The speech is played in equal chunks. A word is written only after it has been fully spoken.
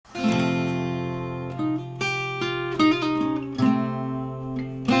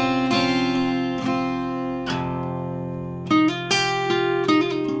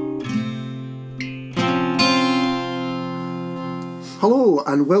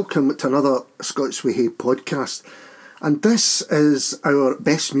and welcome to another Scots We Hae podcast. And this is our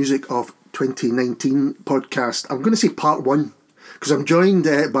Best Music of 2019 podcast. I'm going to say part one, because I'm joined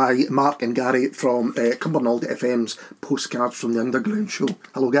by Mark and Gary from Cumbernauld FM's Postcards from the Underground show.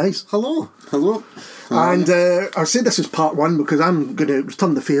 Hello, guys. Hello. Hello. And I say this is part one because I'm going to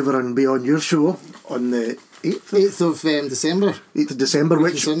return the favour and be on your show on the 8th of December. 8th of December,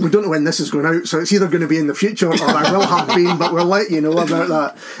 which we don't know when this is going out, so it's either going to be in the future or I will have been, but we'll let you know about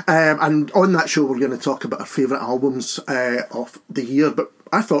that. And on that show, we're going to talk about our favourite albums of the year. But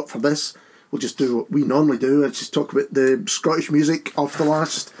I thought for this, we'll just do what we normally do, and just talk about the Scottish music of the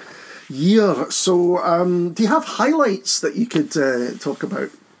last year. So, do you have highlights that you could talk about?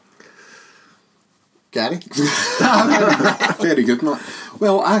 Gary? Very good, Mark.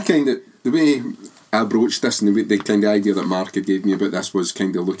 Well, I kind of, the way I broached this and the kind of idea that Mark had gave me about this was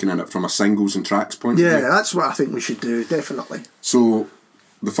kind of looking at it from a singles and tracks point of view. Yeah, that's what I think we should do, definitely. So,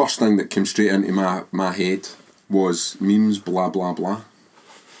 the first thing that came straight into my head was Memes Blah Blah Blah.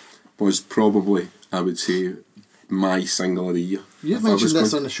 Was probably, I would say, my single of the year. You've mentioned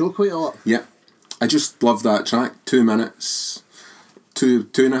this on the show quite a lot. Yeah. I just love that track. 2 minutes, two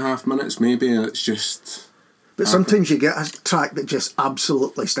and a half minutes maybe. It's just... But sometimes you get a track that just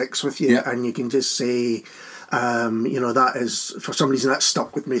absolutely sticks with you, and you can just say, that is, for some reason, that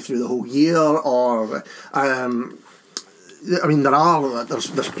stuck with me through the whole year, or... I mean, there's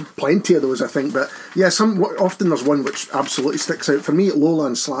plenty of those, I think, but yeah, often there's one which absolutely sticks out. For me, Lola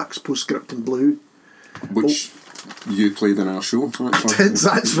and Slack's Postscript in Blue. Which you played in our show.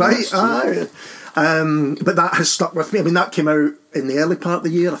 That's right. But that has stuck with me. I mean, that came out in the early part of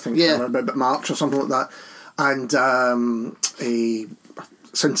the year, I think, about March or something like that. And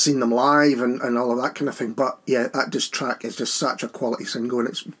since seen them live and all of that kind of thing. But yeah, that track is just such a quality single, and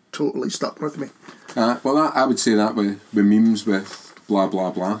it's totally stuck with me. Well, I would say that with Memes with Blah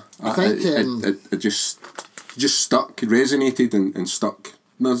Blah Blah. I think it just stuck, it resonated and stuck.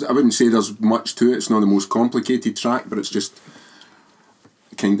 I wouldn't say there's much to it. It's not the most complicated track, but it's just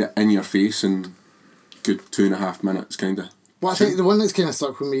kind of in your face and good 2.5 minutes, kind of. Well, I think the one that's kind of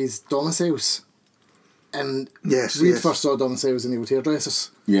stuck with me is Domiciles. And we first saw Domiciles in the Old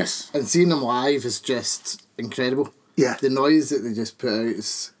Hairdressers. Yes. And seeing them live is just incredible. Yeah. The noise that they just put out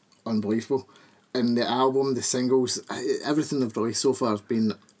is unbelievable. And the album, the singles, everything they've released so far has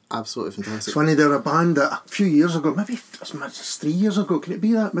been absolutely fantastic. It's funny, they're a band that a few years ago, maybe as much as 3 years ago, can it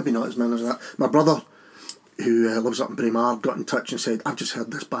be that? Maybe not as many as that. My brother, who lives up in Braemar, got in touch and said, I've just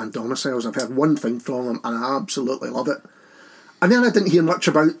heard this band Domiciles, I've heard one thing from them and I absolutely love it. And then I didn't hear much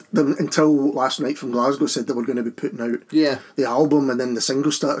about them until last night from Glasgow said they were going to be putting out the album, and then the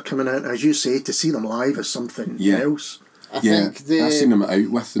singles started coming out. And as you say, to see them live is something else. I think I've seen them out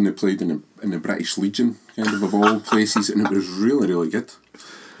with, and they played in the British Legion, kind of all places, and it was really, really good.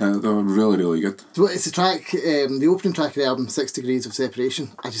 They were really, really good. So it's a track, the opening track of the album, 6 Degrees of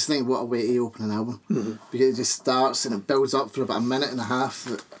Separation. I just think what a way to open an album. Mm-hmm. Because it just starts and it builds up for about a minute and a half.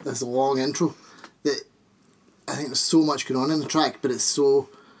 There's a long intro that I think there's so much going on in the track, but it's so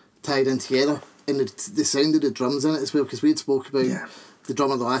tied in together. And the sound of the drums in it as well, because we had spoke about the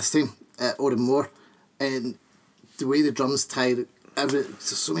drummer the last time, Oren Moore, and the way the drums tied, there's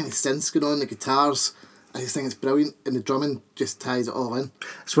so many synths going on, the guitars, I just think it's brilliant, and the drumming just ties it all in.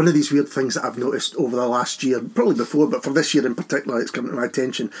 It's one of these weird things that I've noticed over the last year, probably before, but for this year in particular, it's come to my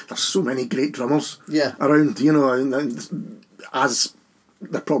attention. There's so many great drummers around, and as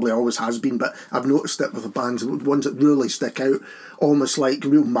there probably always has been, but I've noticed it with the bands, ones that really stick out, almost like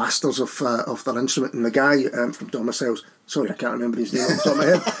real masters of their instrument. And the guy from Domiciles, sorry, I can't remember his name off the top of my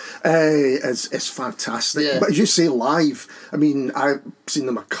head, is fantastic. Yeah. But as you say, live, I mean, I've seen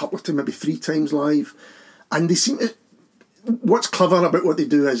them a couple of times, maybe 3 times live, and they seem to, what's clever about what they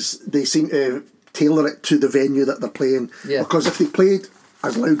do is they seem to tailor it to the venue that they're playing. Yeah. Because if they played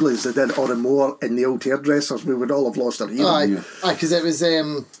as loudly as they did Oren Moore in the Old Hairdressers, we would all have lost our hearing. Aye, because it was,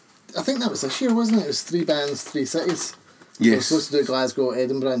 I think that was this year, wasn't it? It was 3 bands, 3 cities. Yes. They were supposed to do Glasgow,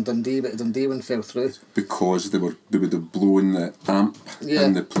 Edinburgh and Dundee, but the Dundee one fell through. Because they would have blown the amp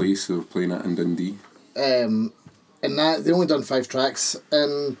in the place they were playing it in Dundee. And that, they only done 5 tracks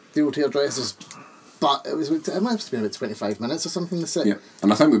in the Old Hairdressers, but it must have been about 25 minutes or something to sit. Yeah,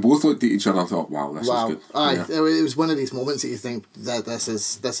 and I think we both looked at each other and thought, wow, this is good. Aye, it was one of these moments that you think that this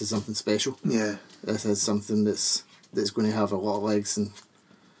is something special. Yeah. This is something that's going to have a lot of legs, and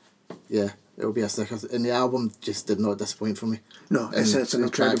it'll be a sticker. And the album just did not disappoint for me. No, it's an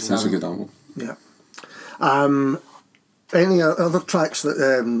incredible. It's a good album. Yeah. Any other tracks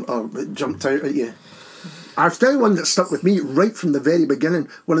that jumped out at you? I've tell you one that stuck with me right from the very beginning.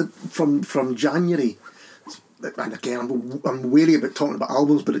 From January, and again, I'm wary about talking about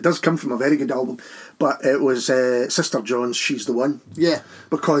albums, but it does come from a very good album. But it was Sister John's "She's the One." Yeah,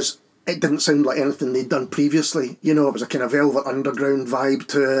 because it didn't sound like anything they'd done previously. You know, it was a kind of Velvet Underground vibe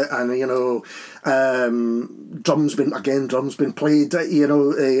to it, and you know, drums been played. You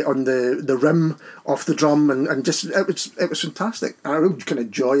know, on the rim of the drum, and just it was fantastic. And a real kind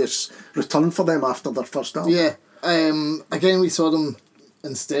of joyous return for them after their first album. Yeah. Again, we saw them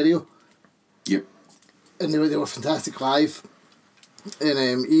in stereo. Yep. And they were fantastic live.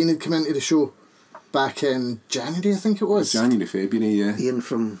 And Ian had come into the show back in January, I think it was. January, February, yeah. Ian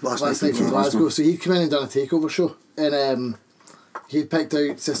from Last Night from Glasgow. So he'd come in and done a takeover show. And he'd picked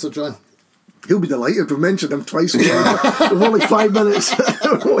out Sister John. He'll be delighted. We've mentioned him twice. We're only 5 minutes.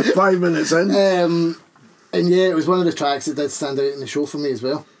 We're only 5 minutes in. And yeah, it was one of the tracks that did stand out in the show for me as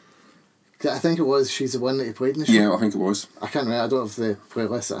well. I think it was She's the One that he played in the show. Yeah, I think it was. I can't remember. I don't have the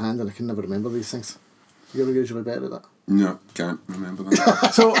playlist at hand and I can never remember these things. You're usually better at that. No, can't remember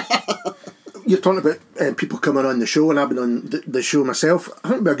that. So, you're talking about people coming on the show, and I've been on the show myself. I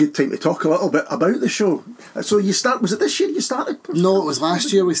think it'd be a good time to talk a little bit about the show. So was it this year you started? No, it was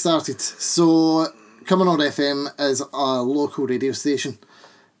last year we started. So Coming On FM is a local radio station,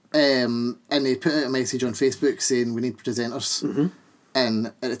 and they put out a message on Facebook saying we need presenters. Mm-hmm. And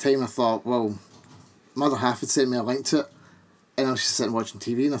at the time I thought, well, my other half had sent me a link to it, and I was just sitting watching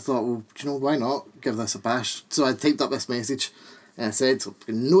TV, and I thought, well, do you know, why not give this a bash? So I typed up this message, and I said,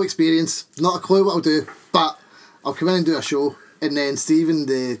 no experience, not a clue what I'll do, but I'll come in and do a show. And then Stephen,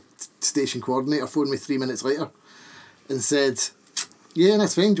 the station coordinator, phoned me 3 minutes later and said, yeah,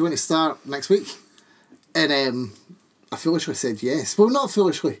 that's fine, do you want to start next week? And I foolishly said yes. Well, not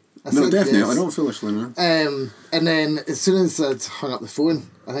foolishly. No, definitely, yes. I don't foolishly, no. And then as soon as I'd hung up the phone,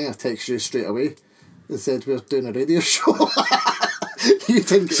 I think I texted you straight away and said, we're doing a radio show. You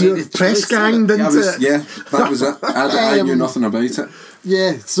think so you're press gang, didn't it? Yeah, that was it. I knew nothing about it.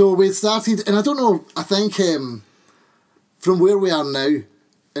 Yeah, so we started, and I don't know, I think from where we are now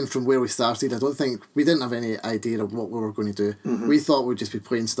and from where we started, I don't think, we didn't have any idea of what we were going to do. Mm-hmm. We thought we'd just be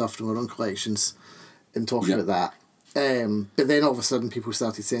playing stuff from our own collections and talking about that. But then all of a sudden people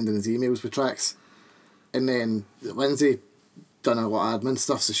started sending us emails with tracks, and then Lindsay done a lot of admin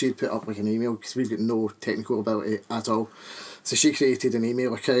stuff, so she'd put up like an email because we've got no technical ability at all, so she created an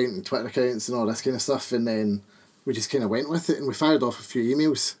email account and Twitter accounts and all this kind of stuff, and then we just kind of went with it and we fired off a few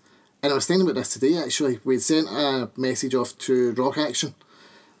emails. And I was thinking about this today actually. We'd sent a message off to Rock Action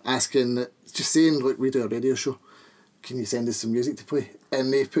asking, just saying, look, we do a radio show, can you send us some music to play?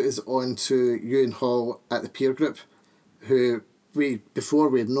 And they put us on to Ewan Hall at the Peer Group, who before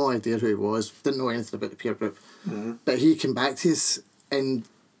we had no idea who he was, didn't know anything about the Peer Group. Mm-hmm. But he came back to us, and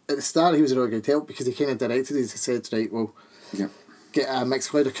at the start he was a really good help because he kind of directed us. He said, right, well, get a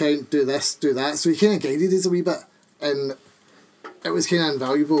Mixcloud account, do this, do that. So he kind of guided us a wee bit, and it was kind of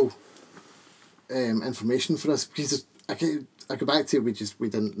invaluable information for us because I go back to it, we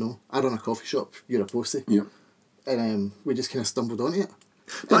didn't know. I run a coffee shop, you're a postie. Yeah. And we just kind of stumbled onto it.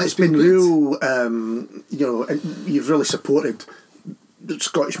 But it's been real, you know, and you've really supported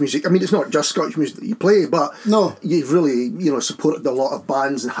Scottish music. I mean, it's not just Scottish music that you play, but no, you've really, you know, supported a lot of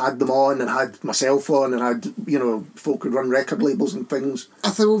bands and had them on, and had myself on, and had, you know, folk who run record labels and things.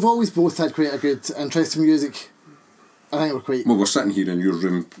 I think we've always both had quite a good interest in music. I think we're quite... Well, we're sitting here in your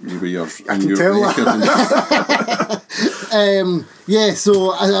room with your record. Yeah,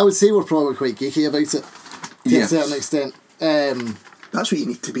 so I would say we're probably quite geeky about it to a certain extent. That's what you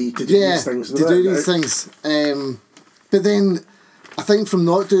need to be to do these things. To do these things. But then I think from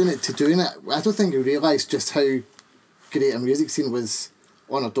not doing it to doing it, I don't think we realised just how great a music scene was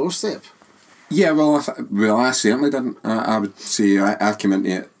on our doorstep. Yeah, well, I certainly didn't. I would say I came into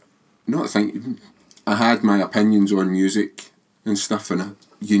it not thinking. I had my opinions on music and stuff, and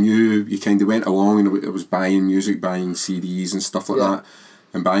you knew, you kind of went along and it was buying music, buying CDs and stuff like that,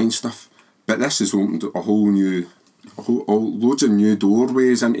 and buying stuff. But this has opened a whole new, loads of new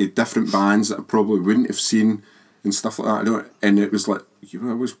doorways into different bands that I probably wouldn't have seen and stuff like that. And it was like, you know,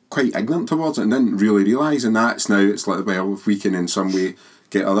 I was quite ignorant towards it and didn't really realise. And that's now, it's like, well, if we can in some way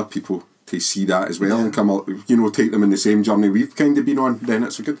get other people to see that as well and come up, you know, take them in the same journey we've kind of been on, then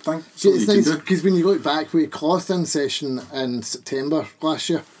it's a good thing. Because when you look back, we had Cloth in session in September last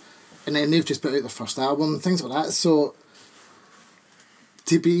year, and then they've just put out their first album and things like that. So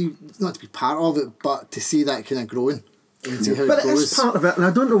not to be part of it, but to see that kind of growing and see how it goes. But it is part of it, and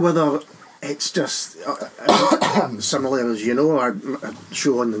I don't know whether it's just similar as, you know, a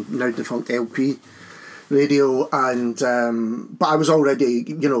show on the now defunct LP radio, and but I was already,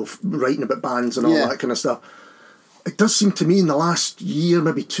 you know, writing about bands and all that kind of stuff. it does seem to me in the last year,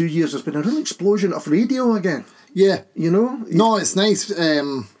 maybe 2 years, there's been a real explosion of radio again. Yeah. You know? No, it's nice.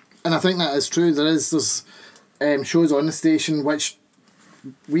 And I think that is true. There's shows on the station which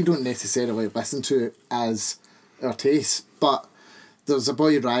we don't necessarily listen to as our taste, but there's a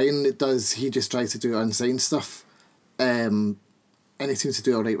boy Ryan that he just tries to do unsigned stuff, and he seems to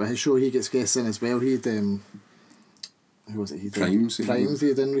do alright with his show. He gets guests in as well. He'd who was it? He did Primes he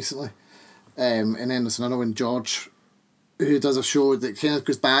had in recently, and then there's another one, George, who does a show that kind of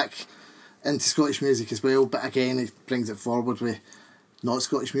goes back into Scottish music as well, but again he brings it forward with not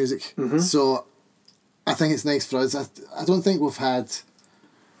Scottish music. Mm-hmm. So I think it's nice for us. I don't think we've had.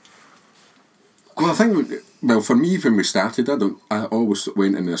 Well, I think, for me, when we started, I always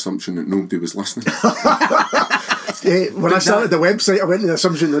went in the assumption that nobody was listening. When I started the website, I went in the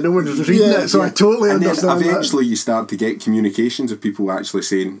assumption that no one was reading it, so I totally understand. And eventually you start to get communications of people actually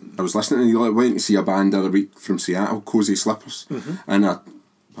saying, I was listening, and I went to see a band the other week from Seattle, Cozy Slippers, and I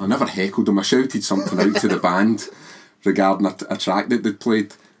never heckled them, I shouted something out to the band regarding a track that they'd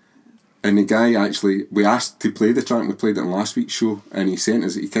played. And the guy actually, we asked to play the track, and we played it in last week's show, and he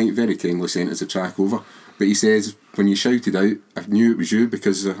very kindly sent us the track over. But he says, when you shouted out, I knew it was you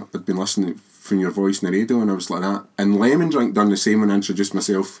because I'd been listening from your voice on the radio, and I was like that. And Lemon Drink done the same when I introduced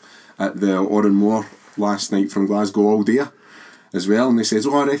myself at the Oran Moor last night from Glasgow all day as well. And he says,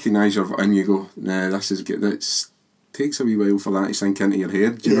 I recognise your voice. And you go, nah, this is good. It takes a wee while for that to sink into your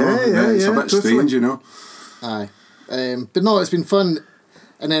head, you know? It's a bit strange, you know? Aye. But no, it's been fun.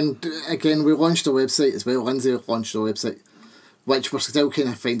 And then, again, we launched a website as well. Lindsay launched a website, which we're still kind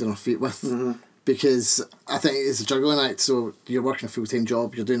of finding our feet with. Mm-hmm. Because I think it's a juggling act. So you're working a full-time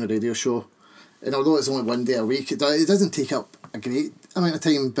job, you're doing a radio show. And although it's only 1 day a week, it doesn't take up a great amount of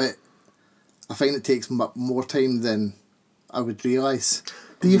time, but I find it takes more time than I would realise.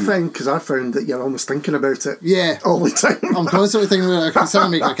 Do you think, because I found that you're almost thinking about it all the time. I'm constantly thinking about it. I can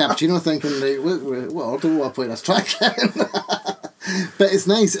making a cappuccino thinking, right, what order will I play this track in? But it's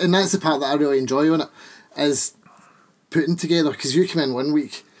nice, and that's the part that I really enjoy on it, is putting together, because you came in 1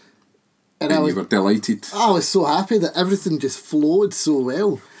 week and you were delighted. I was so happy that everything just flowed so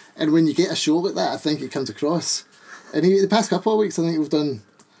well, and when you get a show like that, I think it comes across. And the past couple of weeks, I think we've done,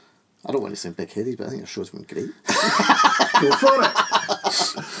 I don't want to sound big-headed, but I think our show's been great. Go for it.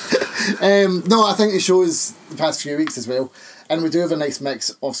 No, I think the show's the past few weeks as well, and we do have a nice mix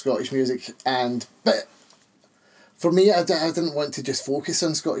of Scottish music, but for me, I didn't want to just focus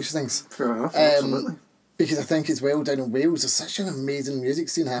on Scottish things. Fair enough, absolutely. Because I think as well down in Wales, there's such an amazing music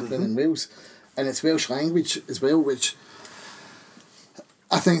scene happening in Wales, and it's Welsh language as well, which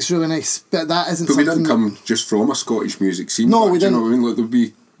I think is really nice. But that isn't. But we didn't come just from a Scottish music scene. No, we didn't. You know what I mean?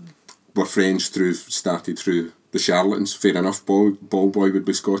 Like, we're friends started through the Charlatans. Fair enough, Ball Boy would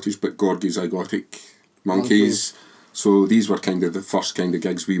be Scottish, but Gorgie Zygotic Monkeys. So these were kind of the first kind of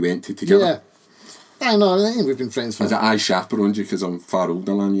gigs we went to together. Yeah. I know, I think we've been friends for... I chaperoned you because I'm far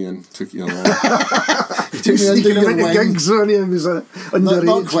older than you and took you along. You took me under your wing. Gigs, weren't you? Was underage.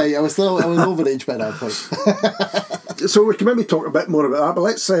 Not quite, I was overage by that point. So we can maybe talk a bit more about that, but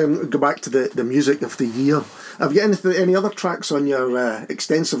let's go back to the music of the year. Have you got any other tracks on your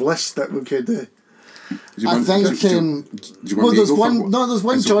extensive list that we could... I think... there's one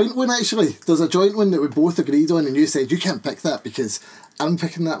joint one actually. There's a joint one that we both agreed on, and you said, you can't pick that because... I'm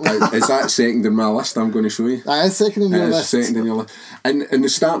picking that one. Is that second in my list I'm going to show you? That is second in your list. Second in your list. And the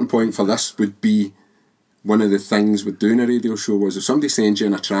starting point for this would be one of the things with doing a radio show was if somebody sends you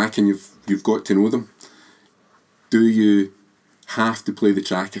in a track and you've got to know them, do you have to play the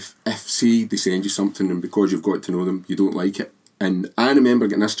track if say they send you something and because you've got to know them you don't like it? And I remember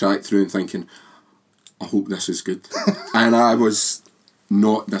getting this track through and thinking, I hope this is good. And I was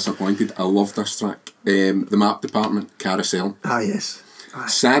not disappointed. I love this track. The Map Department, Carousel. Ah, yes.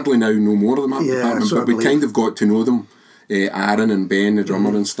 Sadly now no more of the Map Department, but we kind of got to know them. Aaron and Ben, the drummer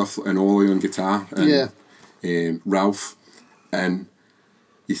and stuff, and Ollie on guitar, and Ralph, and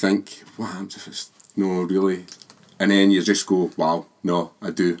you think, what happens if it's no really? And then you just go, wow, no, I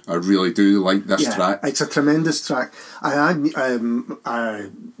really do like this track. It's a tremendous track. I had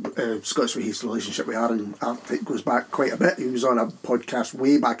Scottish Way's relationship with Aaron, it goes back quite a bit. He was on a podcast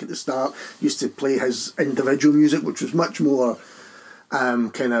way back at the start, used to play his individual music, which was much more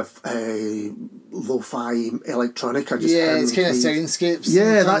kind of lo-fi electronica. It's kind of soundscapes.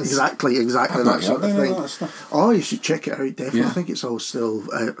 Yeah, exactly that sort of thing. Oh, you should check it out, definitely. I think it's all still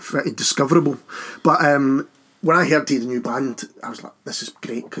pretty discoverable. But when I heard the new band, I was like, this is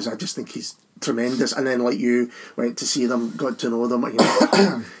great, because I just think he's tremendous. And then, like you, went to see them, got to know them.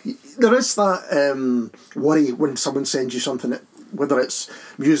 There is that worry when someone sends you something, whether it's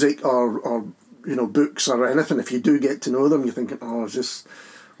music or books or anything, if you do get to know them, you're thinking, oh, is this,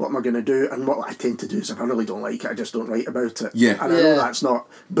 what am I going to do? And what I tend to do is, if I really don't like it, I just don't write about it. Yeah. And I know that's not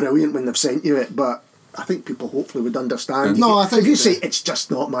brilliant when they've sent you it, but I think people hopefully would understand. No, I think if you say it's just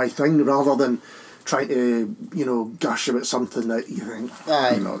not my thing, rather than trying to gush about something that you think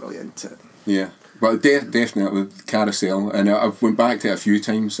I'm not really into it. Yeah. Well, definitely Carousel, and I've went back to it a few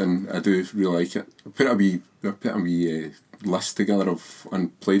times, and I do really like it. I put a wee list together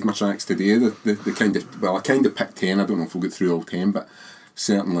and played my tracks today. The kind of, I kind of picked 10. I don't know if we'll get through all 10, but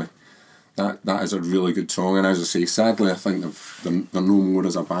certainly that is a really good song. And as I say, sadly, I think they're no more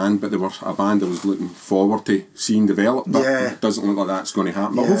as a band, but they were a band I was looking forward to seeing develop. But it doesn't look like that's going to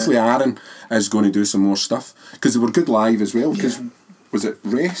happen. But hopefully, Aaron is going to do some more stuff, because they were good live as well. Because was it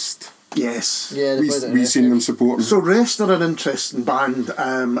Rest? Yes. Yeah, we seen them supporting. So Rest are an interesting band.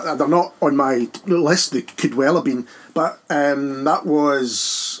 They're not on my list. They could well have been, but that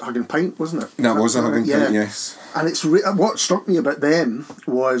was Hagen Pint, wasn't it? That was a Hagen Pint, yes. And it's what struck me about them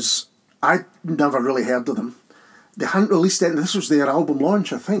was I'd never really heard of them. They hadn't released it. This was their album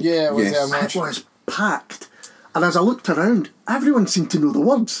launch, I think. Yeah, it was their launch. It was packed, and as I looked around, everyone seemed to know the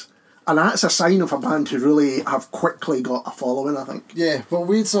words. And that's a sign of a band who really have quickly got a following, I think. Yeah, well,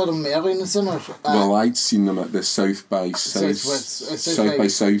 we saw them early in the summer. Well, I'd seen them at the South by South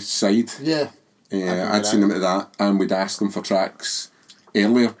side. Yeah. Yeah, I'd seen them at that, and we'd asked them for tracks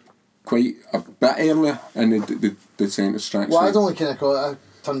earlier, quite a bit earlier, and they'd sent us tracks. Well, I'd only kind of I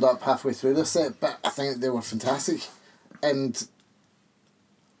turned up halfway through this set, but I think they were fantastic. And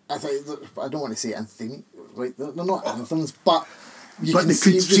I think, I don't want to say anthemic, right? They're not anthems, but... You could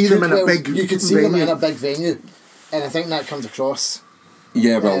see them in a big venue. You could see them in a big venue, and I think that comes across.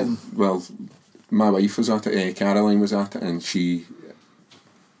 Yeah, well, my wife was at it, Caroline was at it, and she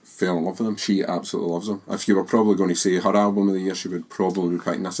fell in love with them. She absolutely loves them. If you were probably going to say her album of the year, she would probably be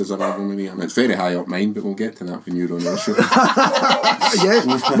picking this as her album of the year. And it's very high up mine, but we'll get to that when you're on the show.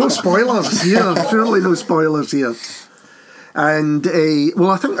 Yeah, no spoilers here. Surely no spoilers here. And,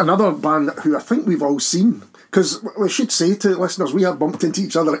 I think another band who I think we've all seen, because we should say to listeners, we have bumped into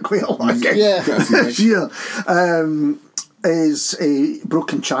each other at quite a lot this year, is a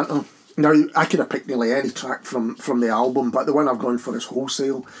Broken Chanter. Now, I could have picked nearly any track from the album, but the one I've gone for is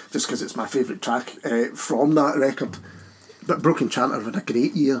Wholesale, just because it's my favourite track from that record. But Broken Chanter had a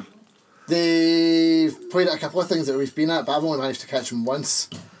great year. They've played at a couple of things that we've been at, but I've only managed to catch them once,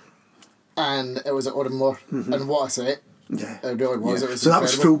 and it was at Oranmore, and what a set. Yeah. It really was. Yeah. It was so incredible. That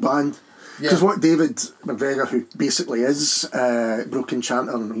was full band. Because what David McGregor, who basically is Broken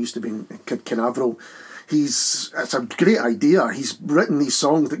Chanter and used to be in Kid Canaveral, it's a great idea. He's written these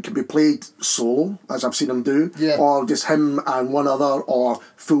songs that can be played solo, as I've seen him do, or just him and one other, or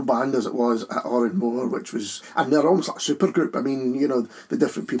full band as it was at Oranmore, which was, and they're almost like a super group. I mean, the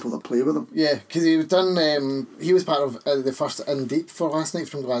different people that play with them. Yeah, because he was part of the first In Deep for Last Night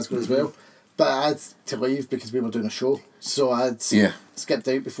from Glasgow as well. But I had to leave because we were doing a show, so I'd skipped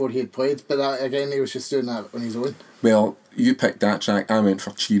out before he had played. But again, he was just doing that on his own. Well, you picked that track. I went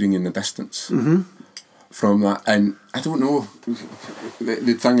for Cheering in the Distance from that, and I don't know.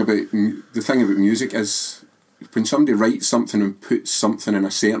 The thing about music is when somebody writes something and puts something in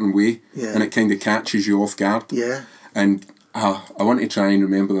a certain way, and it kind of catches you off guard. Yeah. And I want to try and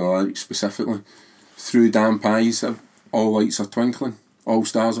remember the lyrics specifically. Through damp eyes, all lights are twinkling. All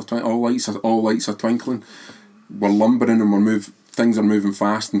stars are twinkling. All lights are twinkling. We're lumbering and things are moving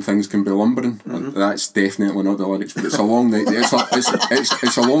fast, and things can be lumbering. And that's definitely not the lyrics, but it's a long day.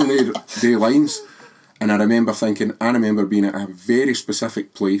 It's a long day lines. And I remember being at a very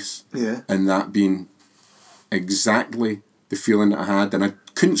specific place, and that being exactly the feeling that I had, and I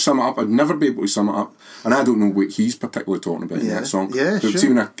couldn't sum it up. I'd never be able to sum it up, and I don't know what he's particularly talking about in that song. Yeah, but it's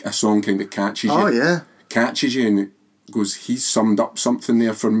even a song kind of catches you. Catches you, and it goes, he's summed up something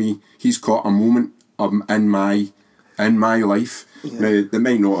there for me. He's caught a moment in my life. Now, that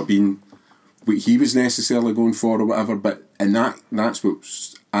might not have been what he was necessarily going for or whatever, but that's what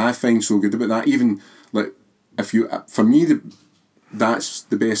I find so good about that. Even like for me, that's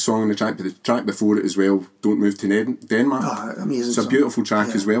the best song on the track. But the track before it as well, Don't Move to Denmark. Oh, amazing! It's a beautiful track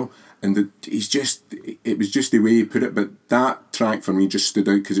as well, and it was just the way he put it. But that track for me just stood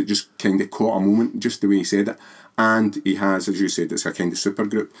out because it just kind of caught a moment, just the way he said it. And he has, as you said, it's a kind of super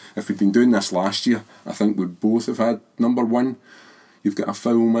group. If we'd been doing this last year, I think we'd both have had number one. You've got a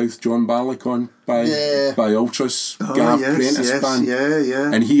foul-mouthed John Barleycorn by Ultras, Gav Prentice band.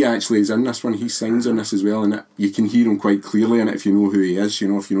 And he actually is in this one. He sings in this as well, and you can hear him quite clearly in it if you know who he is. If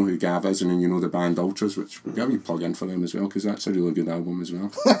you know who Gav is, and then you know the band Ultras, which we'll give you a plug in for them as well, because that's a really good album as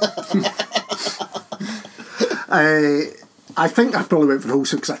well. I think I probably went for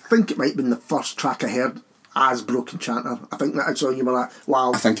Wholesome because I think it might have been the first track I heard as Broken Chanter. I think that so you were like,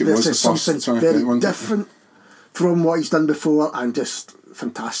 wow, I think it this was is the first something track very different from what he's done before, and just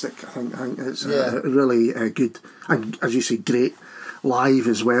fantastic. I think it's really good, and as you say, great live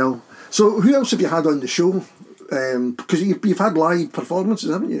as well. So who else have you had on the show? Because you've had live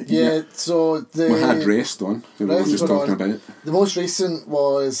performances, haven't you? Yeah, so we had Rest on, we were just talking about it. The most recent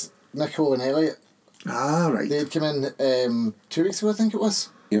was Nico and Elliot. Ah, right. They'd come in 2 weeks ago, I think it was.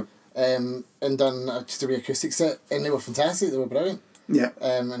 Yep. And done just a wee acoustic set, and they were fantastic, they were brilliant. Yeah.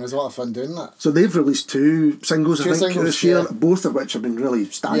 And it was a lot of fun doing that. So they've released 2 singles, I think, this year, both of which have been really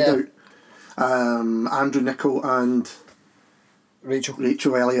standout. Andrew Nichol and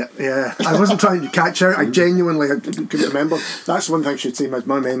Rachel Elliott. Yeah, I wasn't trying to catch out. I genuinely couldn't remember. That's one thing I should say.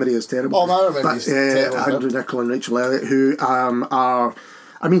 My memory is terrible. Oh, my memory is terrible. Andrew Nichol and Rachel Elliott, who are.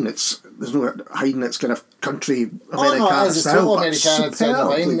 I mean, there's no hiding. It's kind of country Americana style. Total Americana down the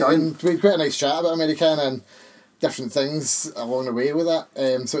line, and we had quite a nice chat about Americana and different things along the way with that.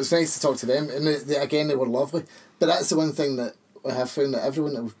 So it's nice to talk to them, and they were lovely. But that's the one thing that I have found, that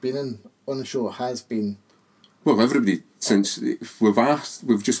everyone that we've been in on the show has been. Well, everybody, since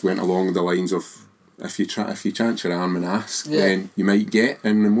we've just went along the lines of if you chance your arm and ask, then you might get.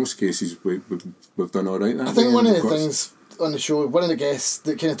 And in most cases, we've done all right. I think one of the things on the show, one of the guests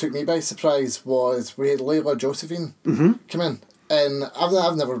that kind of took me by surprise was we had Layla Josephine come in, and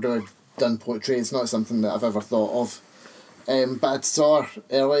I've never really done poetry. It's not something that I've ever thought of. But I saw her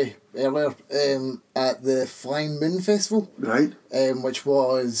earlier at the Flying Moon Festival, right? Which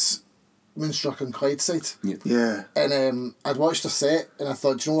was Moonstruck on Clydeside. Yeah. And I'd watched her set, and I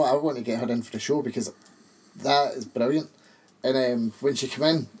thought, do you know what, I want to get her in for the show because that is brilliant. And when she came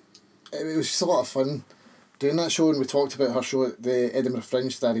in, it was just a lot of fun doing that show, and we talked about her show at the Edinburgh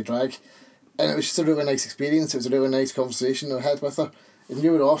Fringe, Daddy Drag, and it was just a really nice experience. It was a really nice conversation that I had with her, and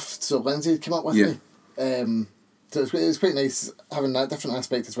you were off, so Lindsay came up with me. So it was quite nice having that different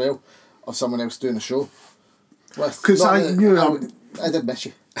aspect as well of someone else doing a show. Because I did miss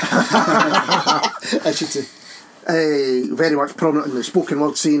you. I should say. Very much prominent in the spoken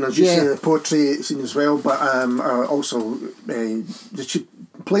word scene, as you say, the poetry scene as well, but also did she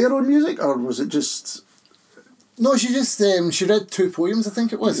play her own music, or was it just... No, she just she read 2 poems, I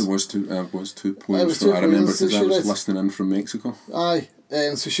think it was. It was two poems. I remember because I was listening in from Mexico. Aye,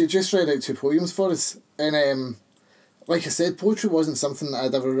 so she just read out 2 poems for us, and like I said, poetry wasn't something that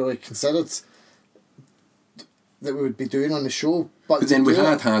I'd ever really considered that we would be doing on the show. But then we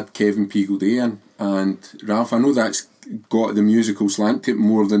had Kevin Peagleday in, and Ralph, I know that's got the musical slant to it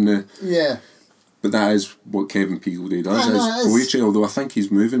more than the... Yeah. But that is what Kevin Peagleday does, is poetry, although I think he's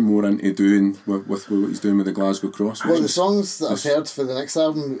moving more into doing with what he's doing with the Glasgow Cross. Well, the songs that I've heard for the next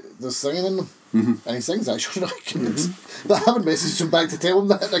album, there's singing in them. And he sings actually really good. But I haven't messaged him back to tell him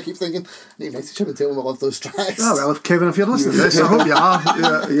that, and I keep thinking, I need to message him and tell him I love those tracks. Oh, well, Kevin, if you're listening to this, I hope you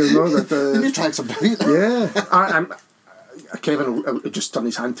are. You know that... the new tracks are brilliant. Yeah. Kevin will just turn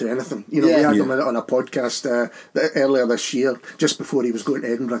his hand to anything. You know, we had him on a podcast earlier this year, just before he was going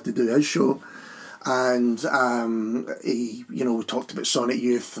to Edinburgh to do his show. And he, we talked about Sonic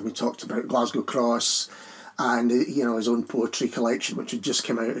Youth, and we talked about Glasgow Cross, and his own poetry collection, which had just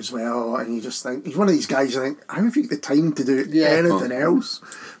come out as well. And you just think he's one of these guys. I think, how have you got the time to do anything else?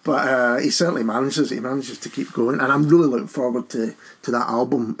 But he certainly manages. He manages to keep going, and I'm really looking forward to that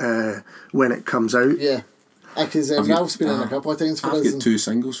album when it comes out. Yeah, because Ralph's been in a couple of times for us. I've got 2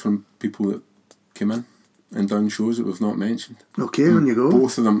 singles from people that came in and done shows that we've not mentioned. Okay, on you go.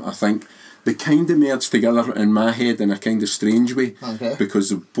 Both of them, I think, they kind of merged together in my head in a kind of strange way,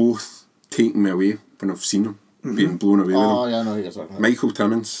 because they've both taken me away when I've seen them, being blown away with them. Oh, yeah, I know who you're talking about. Michael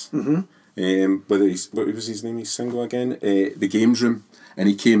Timmins, what was his name, his single again? The Games Room, and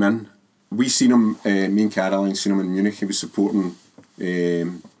he came in. We seen him, me and Caroline seen him in Munich. He was supporting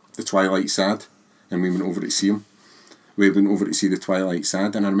the Twilight Sad, and we went over to see him. We went over to see the Twilight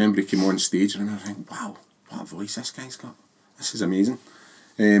Sad, and I remember he came on stage, and I was like, wow, what a voice this guy's got. This is amazing.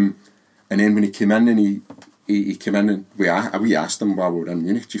 And then when he came in, and he came in, and we asked him while we were in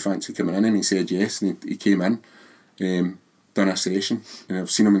Munich, do you fancy coming in? And he said yes, and he came in, done a session, and I've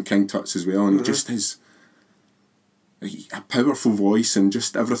seen him in King Tut's as well, and he just has a powerful voice and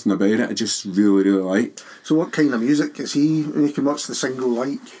just everything about it I just really, really like. So what kind of music is he making? What's the single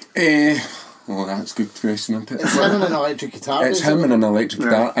like? Oh, that's a good question, isn't it? It's him and an electric guitar. It's him and an electric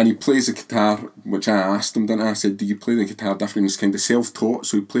guitar, and he plays the guitar, which I asked him, didn't I? I said, do you play the guitar different? He's kind of self-taught,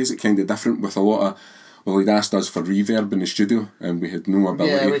 so he plays it kind of different with a lot Well, he'd asked us for reverb in the studio, and we had no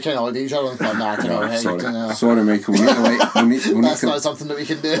ability. Yeah, we kind of looked at each other and thought, nah, I don't know. Sorry, Michael. That's not something that we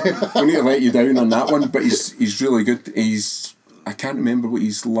can do. We need to let you down on that one, but he's really good. I can't remember what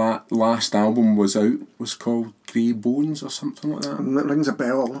his last album was called, Grey Bones or something like that. It rings a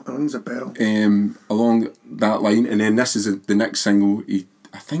bell. Along that line, and then this is the next single.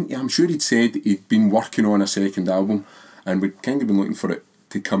 I'm sure he'd said he'd been working on a second album, and we'd kind of been looking for it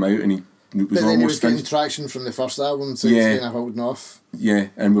to come out, and But then he was getting traction from the first album, so he's kind of holding off. Yeah,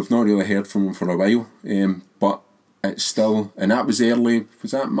 and we've not really heard from him for a while. But it's still, and that was early.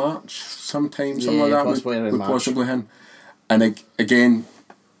 Was that March? Something like that. Possibly him. And again,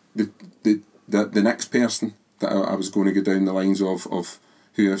 the next person that I was going to go down the lines of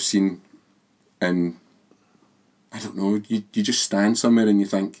who I've seen, and I don't know, you just stand somewhere and you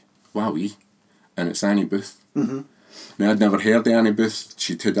think, wowee, and it's Annie Booth. Mm-hmm. Now, I'd never heard of Annie Booth.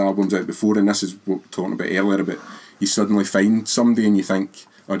 She'd had albums out before, and this is what we were talking about earlier, about you suddenly find somebody and you think,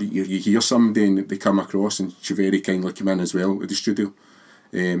 or you hear somebody and they come across, and she very kindly came in as well at the studio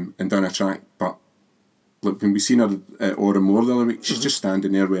and done a track. But look, when we seen her at Aura Moore the other week, she's just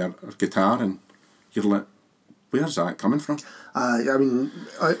standing there with her guitar, and you're like, where's that coming from?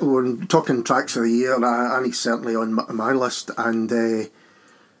 We're talking tracks of the year. Annie's certainly on my list, and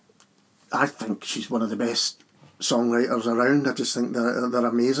I think she's one of the best songwriters around. I just think they're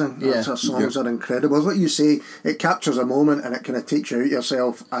amazing. Yeah. Her songs are incredible. As like you say, it captures a moment and it kind of takes you out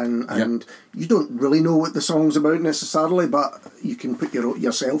yourself, and you don't really know what the song's about necessarily, but you can put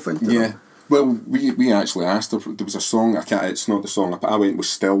yourself into them. Well, we actually asked her. There was a song. It's not the song. I went with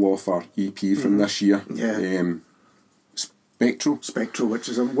Still off our EP from this year. Yeah. Spectral, which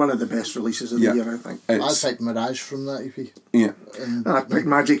is one of the best releases of the year, I think. I picked Mirage from that EP. Yeah. I picked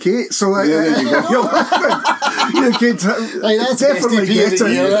Magic 8, so there you go. You could definitely get it.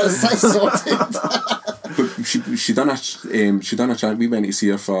 That's sorted. But she done a track. We went to see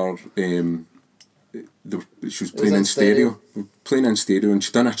her for she was playing in stereo. And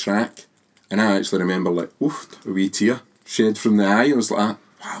she done a track, and I actually remember like, oof, a wee tear shed from the eye. I was like,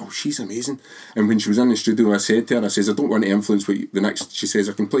 wow, she's amazing. And when she was in the studio, I said to her, I says, I don't want to influence what the next. She says,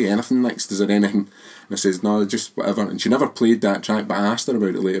 I can play anything next. Is there anything? And I says, no, just whatever. And she never played that track, but I asked her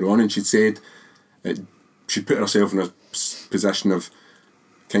about it later on, and she'd said she'd put herself in a position of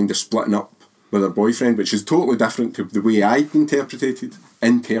kind of splitting up with her boyfriend, which is totally different to the way I interpreted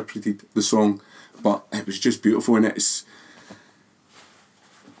the song. But it was just beautiful, and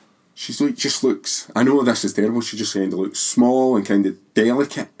just looks, I know this is terrible, she just kind of looks small and kind of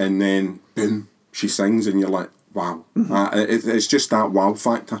delicate, and then boom, she sings, and you're like, wow. It's just that wow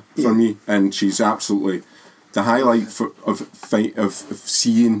factor for me, and she's absolutely the highlight of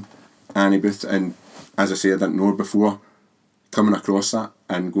seeing Annie Booth, and as I say, I didn't know her before, coming across that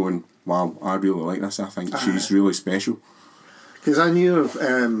and going, wow, I really like this. I think she's really special. Because I knew of,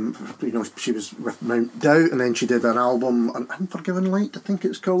 she was with Mount Doubt, and then she did an album, Unforgiven Light, I think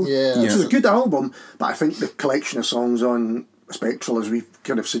it's called. Yeah. Which is a good album, but I think the collection of songs on Spectral, as we've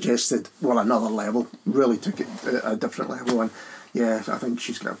kind of suggested, were another level, really took it a different level, and yeah, I think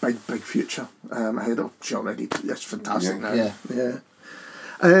she's got a big future ahead of her. She already is fantastic now.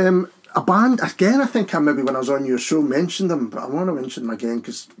 Yeah. A band, again, I think maybe when I was on your show mentioned them, but I want to mention them again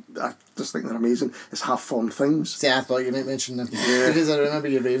because I just think they're amazing. It's Half Formed Things. See, I thought you might mention them. Yeah. Because I remember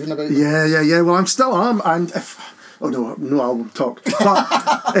you raving about them. Yeah. Well, I'm still am, and no album talk.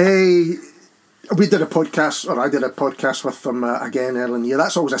 But we did a podcast, or I did a podcast with them again earlier in the year.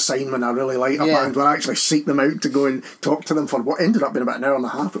 That's always a sign when I really like a band, when I actually seek them out to go and talk to them for what ended up being about an hour and a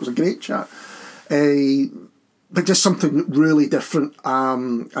half. It was a great chat. But just something really different,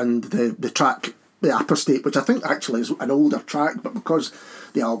 and the track, The Apostate, which I think actually is an older track, but because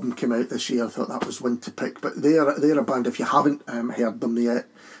the album came out this year, I thought that was one to pick. But they're a band, if you haven't heard them yet,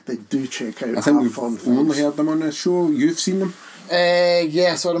 they do check out. I think we've only heard them on the show. You've seen them? Yeah,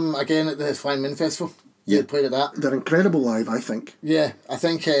 I saw them again at the Flying Moon Festival. Yeah, they played at that. They're incredible live, I think. Yeah, I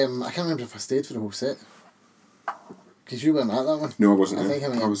think, I can't remember if I stayed for the whole set. Because you weren't at that one. No, I wasn't.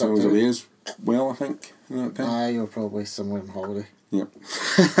 I was away as well, I think. You were probably somewhere on holiday. Yep.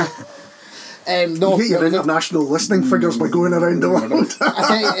 No, you get your international listening figures by going around the world. I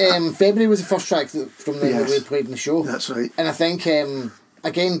think February was the first track from them that we played in the show. That's right. And I think,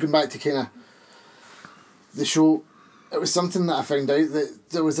 again, going back to kind of the show, it was something that I found out that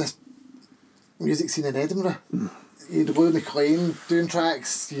there was this music scene in Edinburgh. You had Lou McLean doing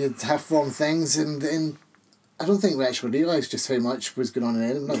tracks, you had Half Formed Things, and I don't think we actually realised just how much was going on in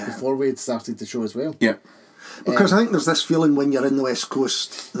Edinburgh before we had started the show as well. Yeah. Because I think there's this feeling when you're in the West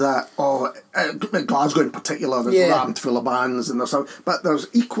Coast that, Glasgow in particular, there's rammed full of bands and but there's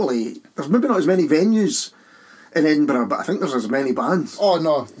maybe not as many venues in Edinburgh, but I think there's as many bands. Oh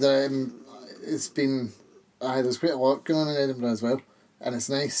no, it's been, there's quite a lot going on in Edinburgh as well, and it's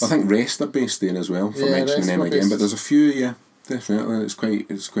nice. I think Rest are based there as well, for mentioning them again, but there's a few, definitely,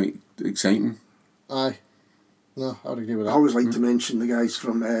 it's quite exciting. Aye. No, I would agree with that. I always like to mention the guys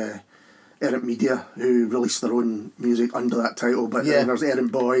from Errant Media who released their own music under that title, but then there's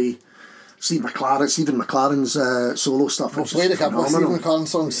Errant Boy, Stephen McLaren's solo stuff. I've played a couple of Stephen McLaren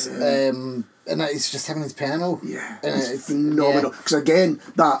songs, and it's just him and his piano. Yeah, it's phenomenal. Because again,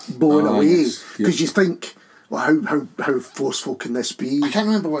 that blowing away, because you think, well, how forceful can this be? I can't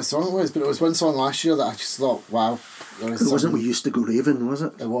remember what song it was, but it was one song last year that I just thought, wow. It wasn't We Used to Go Raving, was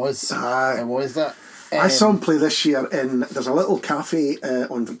it? It was. It was that. I saw him play this year there's a little cafe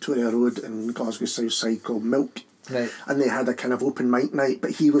on Victoria Road in Glasgow South Side called Milk. Right. And they had a kind of open mic night,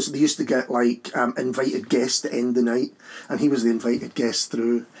 but they used to get like invited guests to end the night, and he was the invited guest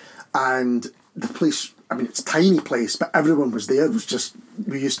through. And the place, I mean, it's a tiny place, but everyone was there. It was just,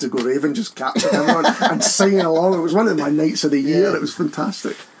 We Used to Go Raving, just capturing everyone and singing along. It was one of my nights of the year. It was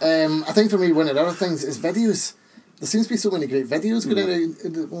fantastic. I think for me, one of the other things is videos. There seems to be so many great videos going out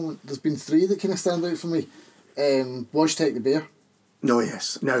at the moment. There's been 3 that kind of stand out for me. Watch Take the Bear. No,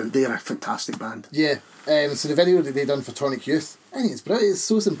 yes. No, they're a fantastic band. Yeah. So the video that they done for Tonic Youth, I think it's brilliant. It's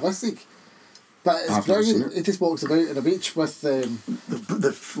so simplistic. But it's brilliant. It just walks about in a beach with... the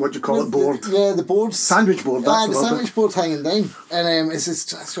what do you call it, board? The boards. Sandwich board, that's the sandwich board hanging down. And it's just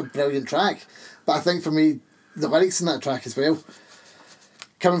such a brilliant track. But I think for me, the lyrics in that track as well,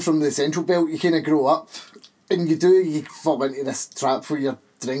 coming from the Central Belt, you kind of grow up and you fall into this trap where you're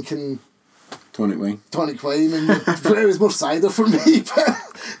drinking tonic wine and it was more cider for me,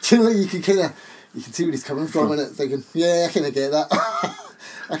 but you know, you can see where he's coming from, and it thinking, yeah, I kind of get that.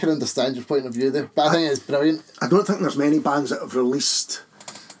 I can understand your point of view there, but I think it's brilliant. I don't think there's many bands that have released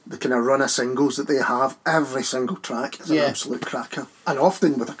the kind of run of singles that they have. Every single track is an absolute cracker, and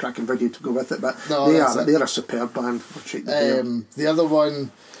often with a cracking video to go with it, but they're a superb band. The other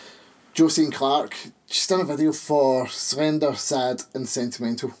one, Josie and Clark, she's done a video for Slender, Sad and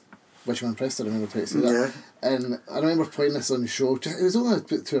Sentimental, which I'm impressed I remember to say that. Yeah. And I remember playing this on the show, it was only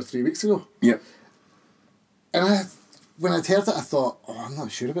about 2 or 3 weeks ago. Yep. And when I'd heard it, I thought, I'm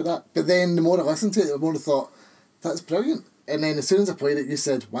not sure about that. But then the more I listened to it, the more I thought, that's brilliant. And then as soon as I played it, you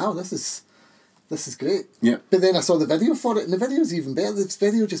said, wow, this is great. Yeah. But then I saw the video for it, and the video's even better. This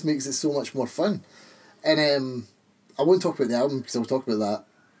video just makes it so much more fun. And I won't talk about the album, because I'll talk about that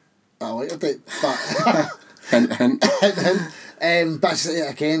at a later date. But hint. But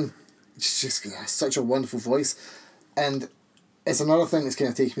again, it's just such a wonderful voice. And it's another thing that's kind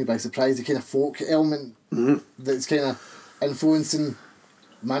of taken me by surprise, the kind of folk element that's kind of influencing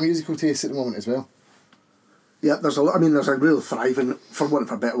my musical taste at the moment as well. Yeah, there's a real thriving, for want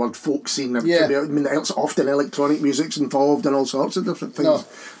of a better word, folk scene. Yeah. I mean, often electronic music's involved and all sorts of different things. No.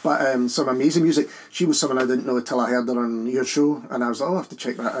 But some amazing music. She was someone I didn't know until I heard her on your show, and I was like, I'll have to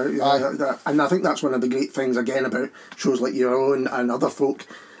check that out. And I think that's one of the great things, again, about shows like your own and other folk,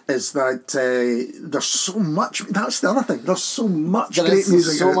 is that there's so much. That's the other thing. There's so much great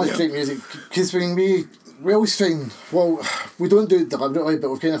music. So much great music. Because when we always try and, we don't do it deliberately, but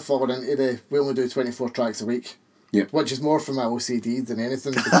we've kind of fallen into we only do 24 tracks a week. Yeah. Which is more for my OCD than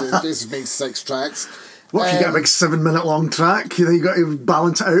anything, because it just makes 6 tracks. What if you get a big 7 minute long track? You got to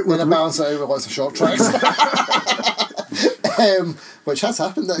balance it out with... Then I balance it out with lots of short tracks. Which has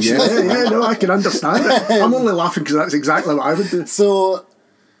happened, actually. Yeah, no, I can understand it. I'm only laughing because that's exactly what I would do. So,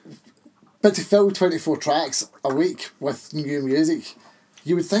 but to fill 24 tracks a week with new music,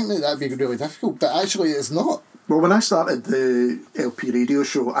 you would think that that'd be really difficult, but actually it's not. Well, when I started the LP radio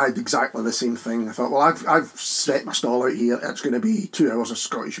show, I had exactly the same thing. I thought, well, I've set my stall out here. It's going to be 2 hours of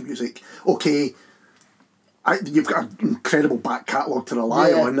Scottish music. Okay, you've got an incredible back catalogue to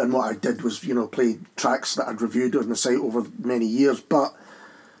rely on, and what I did was, play tracks that I'd reviewed on the site over many years, but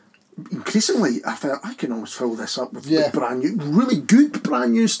increasingly I felt I can almost fill this up with brand new, really good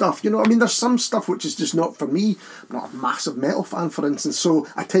brand new stuff. There's some stuff which is just not for me. I'm not a massive metal fan, for instance, so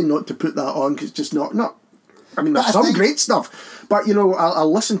I tend not to put that on because it's just not. There's some great stuff, but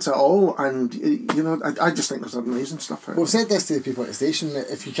I'll listen to it all, and I just think there's amazing stuff out. We've said this to the people at the station, that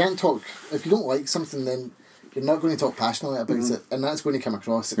if you don't like something, then you're not going to talk passionately about it, and that's going to come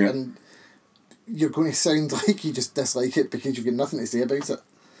across, and you're going to sound like you just dislike it because you've got nothing to say about it.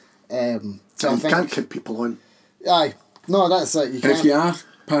 So you can't kid people on. Aye, no, that's it. If you are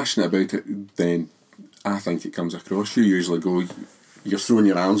passionate about it, then I think it comes across. You usually go, You're throwing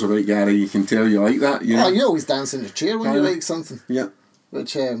your arms about, Gary. You can tell you like that. You know? You always dance in your chair when you like something. Yeah.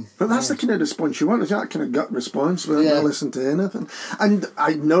 Which, but that's the kind of response you want, is that kind of gut response without not listening to anything. And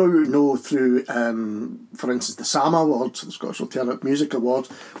I now know through, for instance, the SAMA Awards, the Scottish Alternative Music Awards,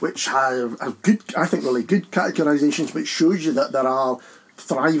 which have good, I think, really good categorisations, which shows you that there are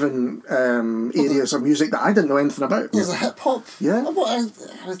thriving areas of music that I didn't know anything about. There's a hip hop. Yeah. I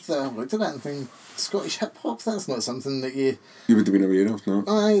looked at that and think, Scottish hip hop, that's not something that you would have been aware of, no?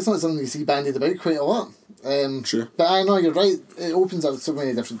 It's not something you see bandied about quite a lot. Sure. But I know you're right, it opens up so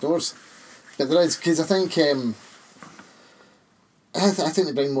many different doors. But there is, because I think I think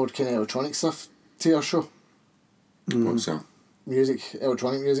they bring more kind of electronic stuff to our show. What's that?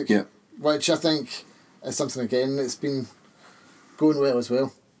 Electronic music. Yeah. Which I think is something, again, that's been going well as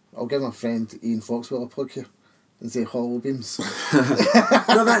well. I'll give my friend Ian Foxwell a plug here and say Hollow Beams.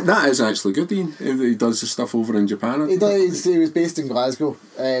 No, that is actually good. He does the stuff over in Japan. He does. He was based in Glasgow,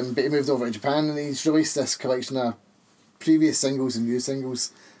 but he moved over to Japan and he's released this collection of previous singles and new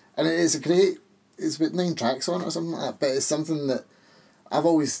singles, and it is it's about 9 tracks on it or something like that, but it's something that I've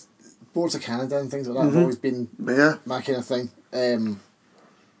always, Boards of Canada and things like that, have always been my kind of thing, and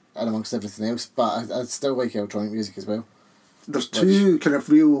amongst everything else, but I still like electronic music as well. There's two kind of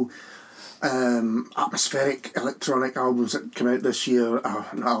real atmospheric electronic albums that come out this year.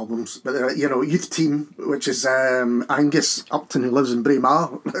 Not albums, but Youth Team, which is Angus Upton, who lives in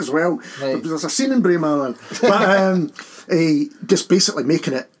Braemar as well. Right. There's a scene in Braemar, but he just basically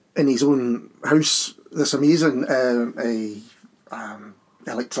making it in his own house. This amazing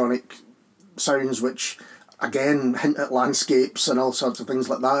electronic sounds, which again hint at landscapes and all sorts of things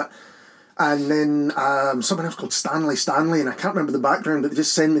like that. And then someone else called Stanley, and I can't remember the background, but they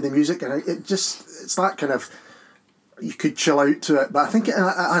just send me the music, and it's that kind of, you could chill out to it, but I think it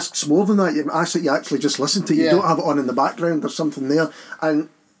asks more than that. You actually just listen to it. You don't have it on in the background, there's something there, and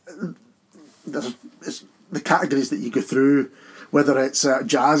it's the categories that you go through, whether it's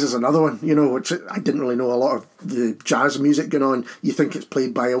jazz is another one, which I didn't really know a lot of the jazz music going on. You think it's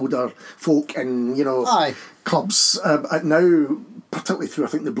played by older folk in, clubs, now, particularly through, I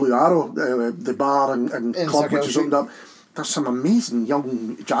think, the Blue Arrow, the bar and club which has opened up. There's some amazing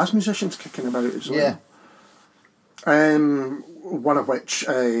young jazz musicians kicking about as well. Yeah. One of which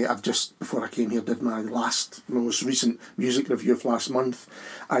I've just, before I came here, did my most recent music review of last month.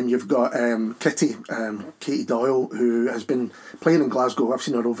 And you've got Katie Doyle, who has been playing in Glasgow. I've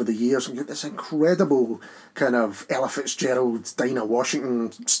seen her over the years. And this incredible kind of Ella Fitzgerald, Dinah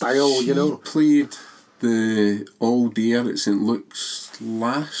Washington style, She played the All Day at St Luke's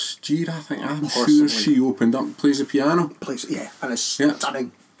last year, I think. I'm sure she opened up, plays the piano. And it's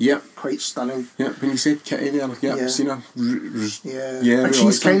stunning. Yep. Quite stunning. Yeah, when you said Kitty there, I've seen her. And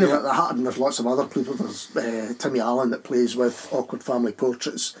she's kind of at the heart, and there's lots of other people. There's Timmy Allen that plays with Awkward Family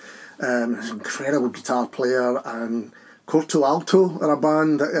Portraits. He's an incredible guitar player, and Corto Alto are a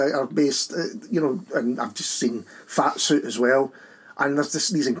band that are based, and I've just seen Fat Suit as well. And there's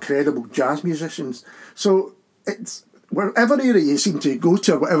these incredible jazz musicians. So it's wherever area you seem to go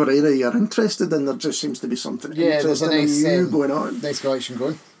to, or whatever area you're interested in, there just seems to be something interesting and new going on. Nice collection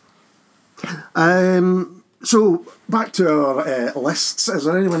going. So back to our lists. Is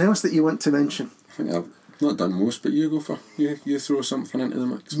there anyone else that you want to mention? I think I've not done most, but you go for you throw something into the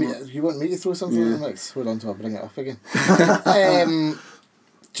mix. You want me to throw something into the mix? Hold on till I bring it up again.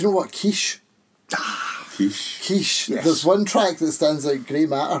 Do you know what? Quiche. Yes. There's one track that stands out, Grey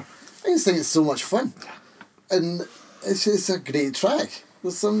Matter. I just think it's so much fun, and it's just a great track.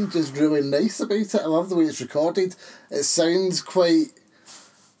 There's something just really nice about it. I love the way it's recorded. It sounds quite.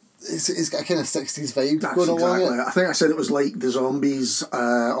 It's got a kind of 60s vibe going along it. I think I said it was like the Zombies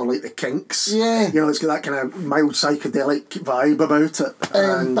or like the Kinks. Yeah. It's got that kind of mild psychedelic vibe about it. But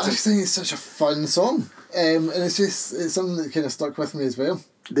I just think it's such a fun song. And it's something that kind of stuck with me as well.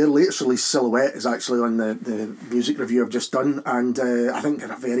 Their latest release, Silhouette, is actually on the music review I've just done, and I think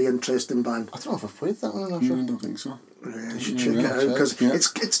they're a very interesting band. I don't know if I've played that one, I'm not sure. I don't think so. You should check it out, because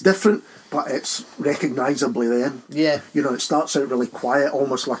it's different, but it's recognisably them. Yeah. It starts out really quiet,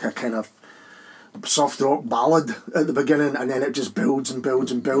 almost like a kind of soft rock ballad at the beginning, and then it just builds and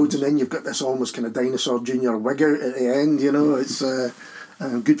builds and builds, and then you've got this almost kind of Dinosaur Jr. wig out at the end, It's a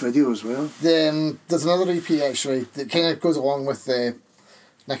good video as well. There's another EP actually that kind of goes along with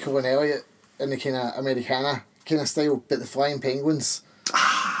Nicol and Elliott in the kind of Americana kind of style, but the Flying Penguins.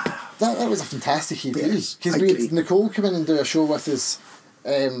 That was a fantastic EP, because we had Nicole come in and do a show with us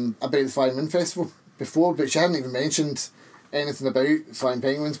about the Flying Wind Festival before, but she hadn't even mentioned anything about Flying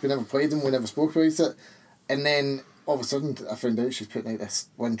Penguins. We never played them, we never spoke about it, and then all of a sudden I found out she's putting out this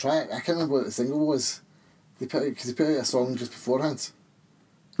one track. I can't remember what the single was They put out a song just beforehand.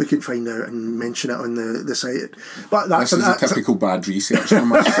 We could find out and mention it on the site. But that's a typical bad research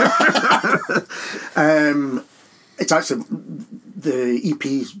from us. It's actually the EP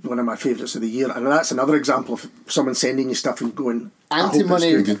is one of my favourites of the year, and that's another example of someone sending you stuff and going.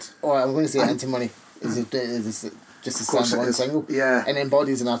 Anti-Money, or I'm going to say Anti-Money is just a standalone single. Yeah. And then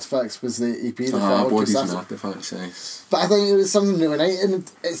Bodies and Artifacts was the EP. Bodies and Artifacts, nice. But I think it was something really nice,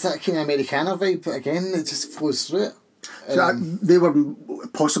 and it's that kind of Americana vibe, but again, it just flows through it. They were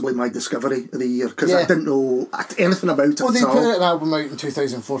possibly my discovery of the year, because I didn't know anything about it. Well, they put an album out in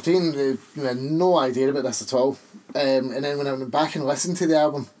 2014. They had no idea about this at all. And then when I went back and listened to the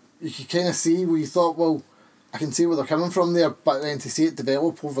album, you could kind of see where you thought, well, I can see where they're coming from there, but then to see it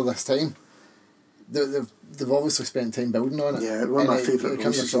develop over this time, they've obviously spent time building on it. Yeah, one of my favourite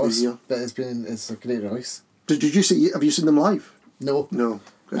releases of the year. But it's a great release. Have you seen them live? No.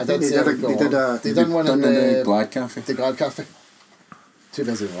 I did see they done one in the Glad Cafe. The Glad Cafe. Too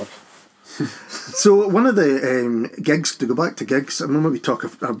busy work. So one of the gigs, to go back to gigs, I'm going to maybe talk a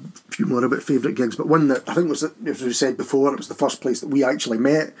few more about favourite gigs, but one that I think was, as we said before, it was the first place that we actually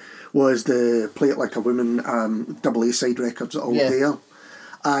met, was the Play It Like a Woman double A-side records at All Dare.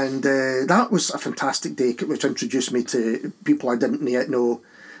 And that was a fantastic day, which introduced me to people I didn't yet know.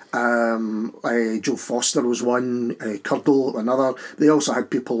 Joe Foster was one, Curdle another. They also had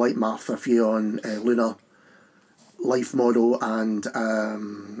people like Martha Fionn, Luna Life Model, and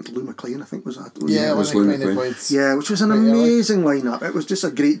Lou McLean, I think was that. It was Lou McLean. Yeah, which was an amazing lineup. It was just a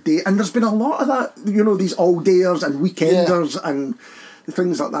great day, and there's been a lot of that. These all dayers and weekenders and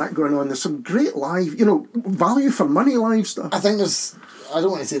things like that going on. There's some great live, value for money live stuff. I think I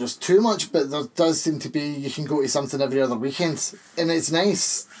don't want to say there's too much, but there does seem to be. You can go to something every other weekend, and it's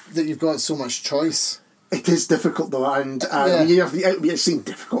nice that you've got so much choice. It is difficult though, and it seems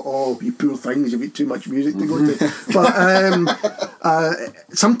difficult. Oh, you poor things! You've got too much music to go to. But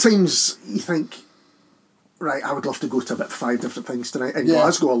sometimes you think, right, I would love to go to about 5 different things tonight in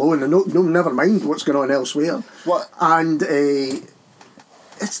Glasgow alone, and no, never mind what's going on elsewhere. What? And it's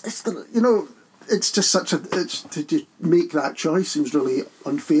just to make that choice seems really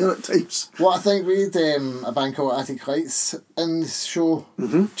unfair at times. Well, I think we had a band called Attic Lights in the show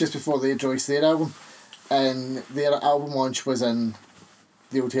just before they released their album. And their album launch was in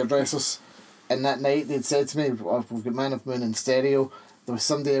the Old Hairdressers, and that night they'd said to me, we've got Man of Moon in stereo, there was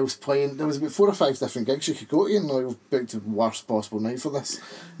somebody else playing, there was about 4 or 5 different gigs you could go to, and we've booked the worst possible night for this,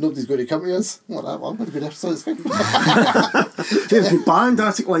 nobody's going to come to us. I'm going to be there, so it's fine. There's the band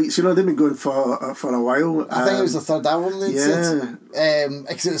Attic Lights, they've been going for a while. I think it was the 3rd album they'd said.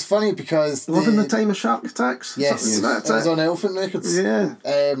 Because it was funny because Loving the Time of Shark Attacks? Yes, it was on Elephant Records. Yeah.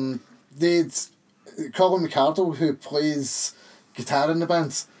 They'd Colin McCardle, who plays guitar in the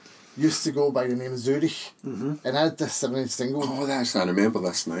band, used to go by the name Zurich, and I had this 7-inch single. Oh, I remember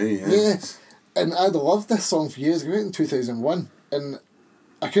this now. Yeah, and I'd loved this song for years. It came out in 2001, and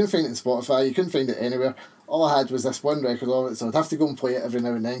I couldn't find it in Spotify. You couldn't find it anywhere. All I had was this one record of it, so I'd have to go and play it every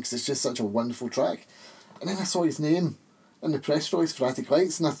now and then because it's just such a wonderful track. And then I saw his name in the press release for Attic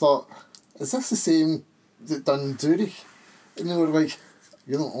Lights, and I thought, is this the same that done Zurich? And they were like,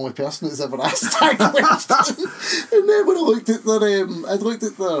 you're the only person that's ever asked that question. And then when I looked at their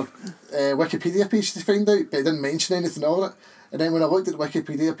Wikipedia page to find out, but it didn't mention anything on it. And then when I looked at the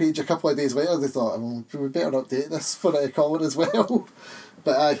Wikipedia page a couple of days later, they thought, well, we better update this for Colin as well.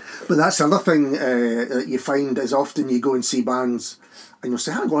 But that's the other thing that you find is often you go and see bands and you'll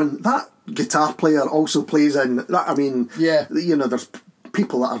say, hang on, that guitar player also plays in that. I mean, there's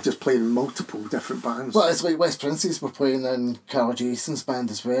people that are just playing in multiple different bands. Well, it's like West Princes were playing in Carla Jason's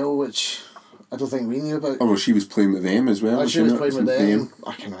band as well, which I don't think we knew about. Oh, well, she was playing with them as well. She was playing with them.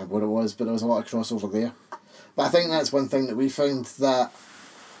 I can't remember what it was, but there was a lot of crossover there. But I think that's one thing that we found, that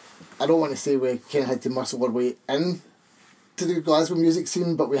I don't want to say we kind of had to muscle our way in to the Glasgow music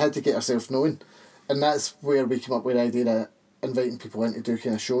scene, but we had to get ourselves known. And that's where we came up with the idea of inviting people in to do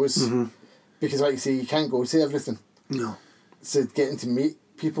kind of shows. Because like you say, you can't go to everything. No. So getting to meet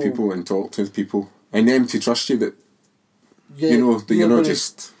people and talk to people, and them to trust you that that you're not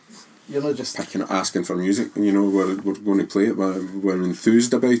just picking up, asking for music. We're going to play it, we're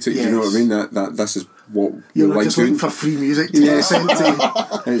enthused about it. Yes. You know what I mean? That this is what you're we not like just doing. looking for free music to get sent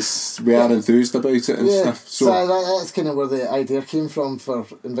to. We are enthused about it and stuff. So that's kind of where the idea came from for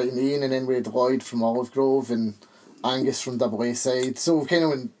inviting Ian, and then we had Lloyd from Olive Grove and Angus from Double A Side. So we kind of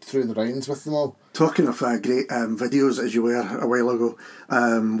went through the rounds with them all. Talking of great videos, as you were a while ago,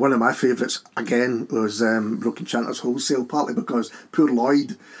 one of my favourites, again, was Broken Chanters Wholesale, partly because poor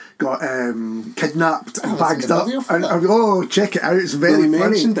Lloyd got kidnapped and bagged up. And check it out, it's very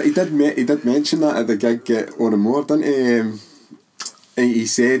funny. He did mention that at the gig on the moor, didn't he? He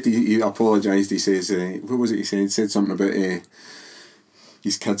said, he apologised, he says, what was it he said? He said something about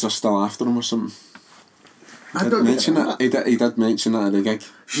his kids are still after him or something. He did mention that at the gig. You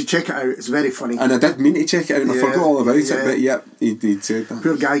should check it out, it's very funny. And I did mean to check it out and I forgot all about it, but yeah, he said that.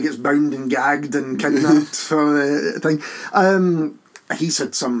 Poor guy gets bound and gagged and kidnapped for the thing. He's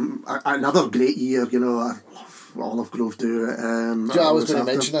had another great year, you know. I love Olive Grove do it. I was going to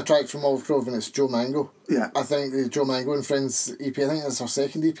mention a track from Olive Grove, and it's Joe Mango. Yeah. I think the Joe Mango and Friends EP, I think that's her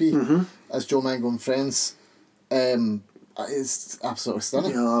second EP, as Joe Mango and Friends. It's absolutely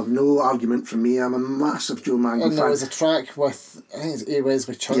stunning. Yeah, no argument from me. I'm a massive Joe Mango fan. And there was a track with, I think it's A.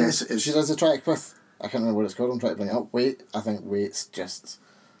 Wesley Chung. Yes, it is. She does a track with, I can't remember what it's called, I'm trying to bring it up. Wait, I think Wait's just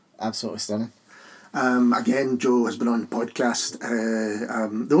absolutely stunning. Again, Joe has been on the podcast.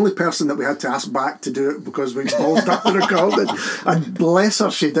 The only person that we had to ask back to do it because we ballsed up to record it, and bless her,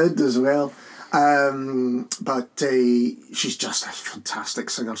 she did as well. But she's just a fantastic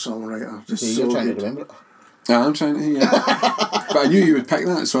singer-songwriter. You're trying to remember it. Yeah, I'm trying to, yeah. But I knew you would pick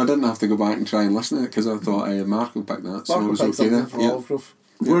that, so I didn't have to go back and try and listen to it because I thought Mark would pick that, so it was okay then. Yeah.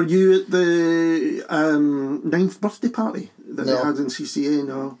 Were you at the 9th birthday party that they had in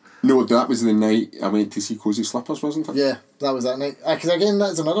CCA? No, that was the night I went to see Cozy Slippers, wasn't it? Yeah, that was that night. Because again,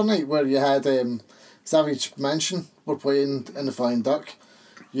 that's another night where you had Savage Mansion were playing in the Flying Duck.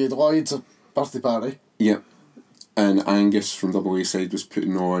 You had Lloyd's birthday party. Yep. And Angus from Double A Side was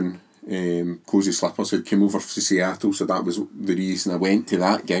putting on Cozy Slippers, who came over to Seattle, so that was the reason I went to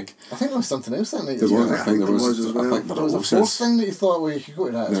that gig. I think there was something else that night. I think there was as well. There was a fourth thing that you thought, well, you could go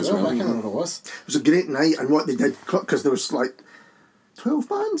to that as well. I can't remember what it was. It was a great night, and what they did, because there was like 12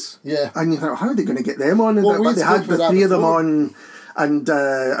 bands. Yeah. And you thought, how are they going to get them on? But they had the three of them on, and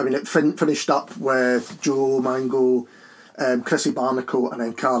it finished up with Joe Mango, Chrissy Barnacle, and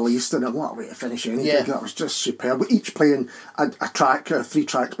then Carl Easton. And what a way to finish any gig. That was just superb. Each playing a track, 3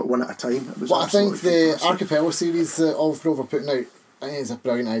 tracks, but one at a time. It was I think the Archipelago series that Olive Grove are putting out, I think it's a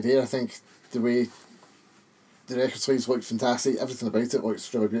brilliant idea. I think the way the record sleeves look fantastic, everything about it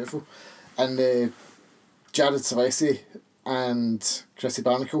looks really beautiful. And Jared Salesi and Chrissy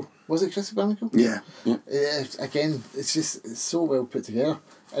Barnacle. Was it Chrissy Barnacle? Yeah. Again, it's so well put together.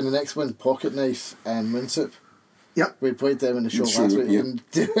 And the next one, Pocket Knife and Moonsoup. Yep. We played them in the show last week and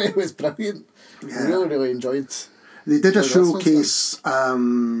it was brilliant. Yeah. Really enjoyed. They did a showcase, I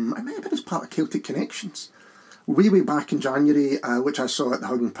might have been as part of Celtic Connections, way back in January, which I saw at the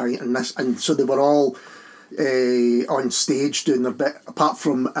Hug and Pint, and so they were all on stage doing their bit, apart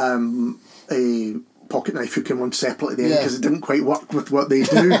from a Pocket Knife who came on separately at the end because it didn't quite work with what they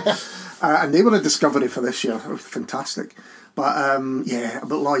do. And they were a discovery for this year. It was fantastic. But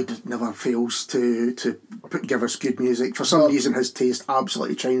but Lloyd never fails to give us good music. For some reason, his taste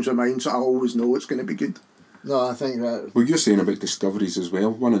absolutely changed my mind, so I always know it's going to be good. No, I think that... Well, you're saying about discoveries as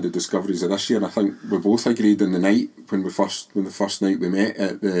well. One of the discoveries of this year, I think we both agreed in the night, when the first night we met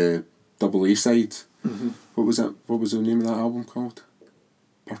at the Double A Side. Mm-hmm. What was it? What was the name of that album called?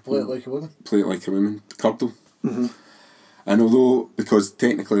 Play It Like a Woman. Play It Like a Woman. Curdle. Mm-hmm. And although, because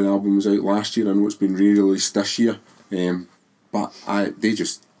technically the album was out last year, I know it's been re-released this year, but they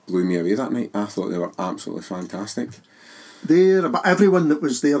just blew me away that night. I thought they were absolutely fantastic. But everyone that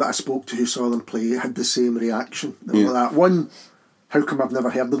was there that I spoke to who saw them play had the same reaction. That one, how come I've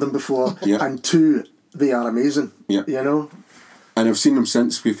never heard of them before? And 2, they are amazing. You know? And I've seen them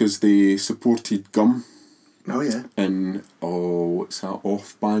since because they supported Gum. Oh yeah. In what's that?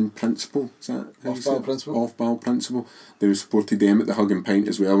 Off-Band Principle. Is that Off-Band Principle? Off-Band Principle. They supported them at the Hug and Pint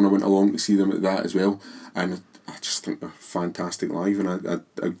as well, and I went along to see them at that as well. And I just think they're fantastic live. And I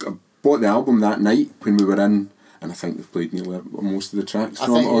bought the album that night when we were in, and I think they've played nearly most of the tracks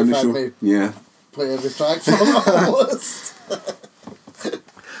from it on the show. Yeah. Play every track from it almost.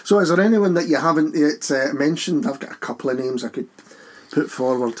 So is there anyone that you haven't yet mentioned? I've got a couple of names I could put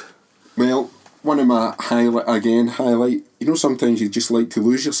forward. Well, one of my highlight, you know, sometimes you just like to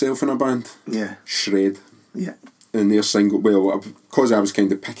lose yourself in a band. Yeah. Shred. Yeah. And their single, because I was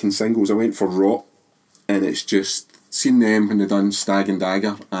kind of picking singles, I went for Rot, and it's just seen them when they done Stag and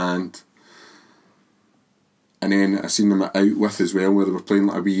Dagger, and then I seen them at Out With as well, where they were playing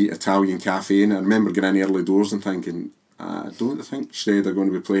like a wee Italian cafe, and I remember going in early doors and thinking, I don't think Shred are going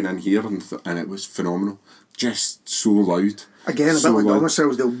to be playing in here, and it was phenomenal. Just so loud. Again, a bit like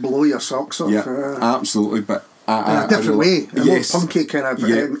Domiciles, they'll blow your socks off. Yeah, absolutely. But in a different way, a more punky kind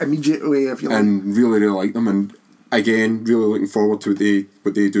of immediate way, if you like. And really like them, and again, really looking forward to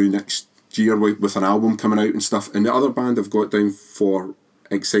what they do next year with an album coming out and stuff. And the other band I've got down for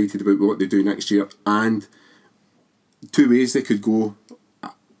excited about what they do next year, and two ways they could go.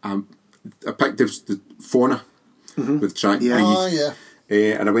 I picked the Fauna with track Breathe.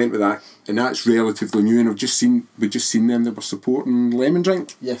 And I went with that, and that's relatively new. And we've just seen them. They were supporting Lemon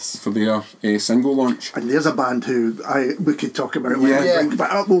Drink, for their single launch. And there's a band who we could talk about Lemon Drink, but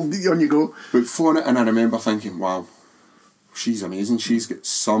on you go. But Fauna, and I remember thinking, wow, she's amazing. She's got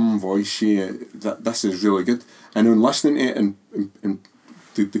some voice. This is really good. And on listening to it, and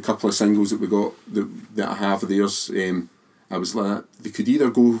the couple of singles that we got that I have of theirs, I was like, they could either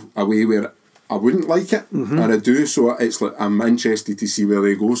go away where I wouldn't like it, and I do, so it's like I'm interested to see where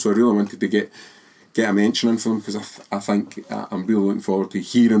they go. So I really wanted to get a mention in for them, because I think I'm really looking forward to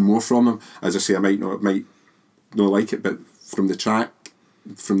hearing more from them. As I say, I might not like it, but from the track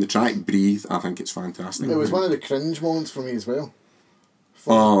Breathe, I think it's fantastic. It was one of the cringe moments for me as well.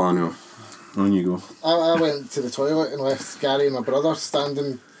 Oh, I know. On you go. I went to the toilet and left Gary and my brother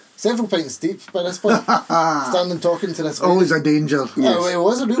standing several pints deep by this point, standing talking to this lady. Always a danger. It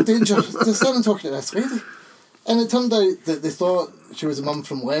was a real danger. They're standing talking to this lady. And it turned out that they thought she was a mum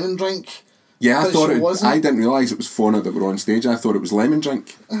from Lemon Drink. Yeah, I didn't realise it was Fauna that were on stage. I thought it was Lemon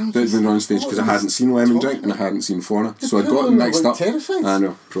Drink that were on stage, because I hadn't seen Lemon Drink and I hadn't seen Fauna. So I got them mixed up. Terrified. I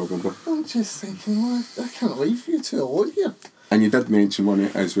know, probably. I'm just thinking, I can't leave you two alone here. And you did mention one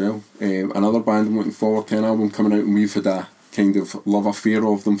as well. Another band I'm looking forward to, an album coming out, and we've had a kind of love affair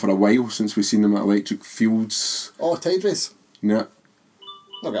of them for a while since we've seen them at Electric Fields. Oh, Tide Race. Yeah.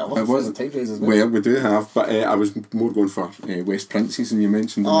 Okay, I love the Tide Race as well. Well, we do have, but I was more going for West Princes, and you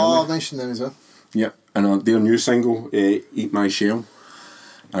mentioned them earlier. I mentioned them as well. Yep, and their new single, Eat My Shell,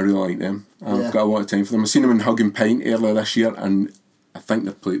 I really like them. I've got a lot of time for them. I've seen them in Hug and Pint earlier this year, and I think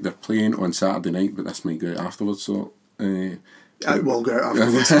they're playing on Saturday night, but this might go out afterwards, so... It will go out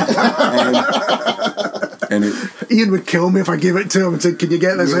afterwards. Ian would kill me if I gave it to him and said, "Can you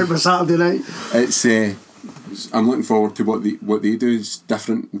get this out for Saturday night?" It's I'm looking forward to what they do. It's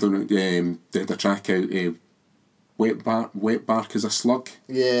different. The track out, Wet Bark is a Slug.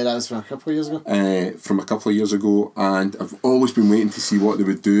 Yeah, that was from a couple of years ago. And I've always been waiting to see what they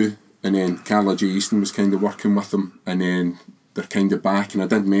would do. And then Carla J. Easton was kind of working with them, and then they're kind of back. And I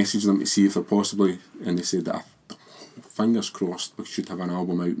did message them to see if they're possibly, and they said that. Fingers crossed, we should have an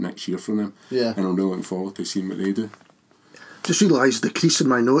album out next year from them. Yeah. And I'm really looking forward to seeing what they do. Just realised the crease in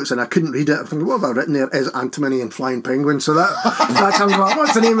my notes, and I couldn't read it. I'm thinking, what have I written there? Is Antimony and Flying Penguin. So that's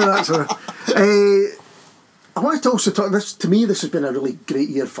what's the name of that? So, I wanted to also talk, to me this has been a really great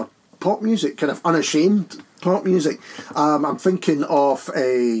year for pop music, kind of unashamed pop music. I'm thinking of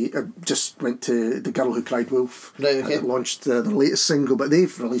I just went to The Girl Who Cried Wolf. Right, okay. Launched their latest single, but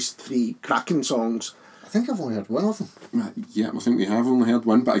they've released 3 cracking songs. I think I've only heard one of them. Yeah, I think we have only heard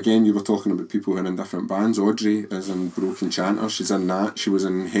one, but again, you were talking about people who are in different bands. Audrey is in Broken Chanter, she's in that, she was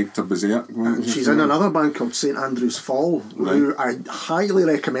in Hector Berserk. And she's in another band called St Andrew's Fall, who I highly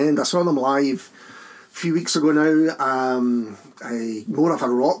recommend. I saw them live a few weeks ago now, more of a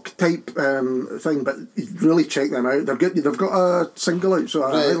rock type thing, but really check them out. They're good. They've got a single out, so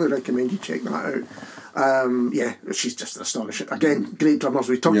I really recommend you check that out. She's just astonishing. Again, great drummers.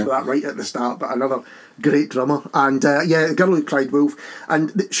 We talked about that right at the start, but another great drummer. And The Girl Who Cried Wolf, and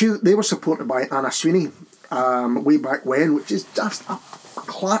they were supported by Anna Sweeney way back when, which is just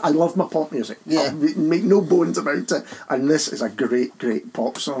I love my pop music. Yeah, make no bones about it. And this is a great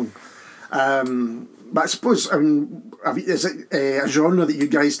pop song. But I suppose, is it a genre that you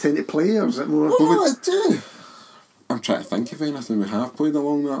guys tend to play, or is it more? I do. I'm trying to think of anything we have played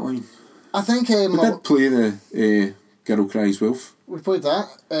along that line. I think we did play the Girl Cries Wolf. We played that.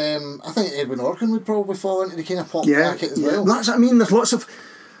 I think Edwin Organ would probably fall into the kind of pop bracket as well. That's what I mean. There's lots of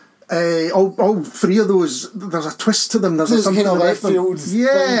all 3 of those. There's a twist to them. There's a kind of left field thing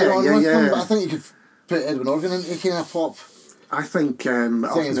going on with them, but I think you could put Edwin Organ into kind of pop. I think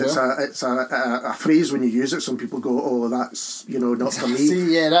often it's a phrase when you use it. Some people go, "Oh, that's not for me."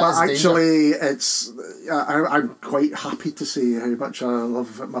 See, but actually, it's I'm quite happy to say how much I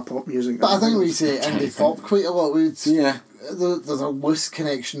love my pop music. But I think we say indie pop quite a lot. There's a loose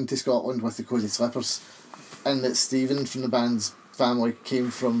connection to Scotland with the Cosy Slippers, and that Stephen from the band's family came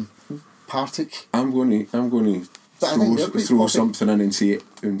from Partick. I'm going to throw something in and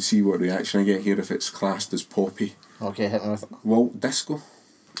see what reaction I get here if it's classed as poppy. Okay, hit me with it. Walt Disco.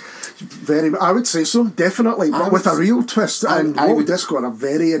 I would say so, definitely, but with a real twist. Walt Disco are a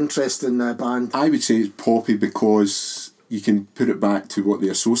very interesting band. I would say it's poppy because you can put it back to what the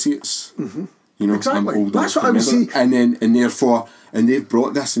Associates You know, exactly. I'm old That's what I was saying. And therefore, they've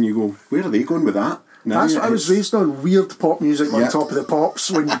brought this, and you go, where are they going with that? Now, that's what I was raised on, weird pop music on top of the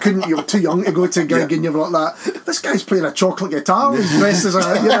pops when you were too young to go to a gig and you were like that. This guy's playing a chocolate guitar, he's dressed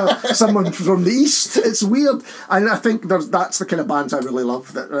as someone from the East. It's weird. And I think that's the kind of bands I really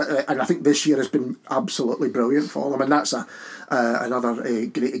love. And I think this year has been absolutely brilliant for them. And that's another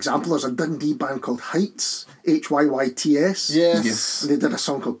great example. There's a Dundee band called Heights, HyYTS. Yes. They did a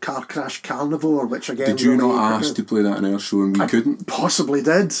song called Car Crash Carnivore, which again... Did you not ask to play that in our show and we couldn't? Possibly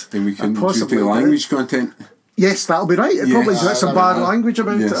did. And we couldn't due to the language content? Yes, that'll be right. It probably got some bad language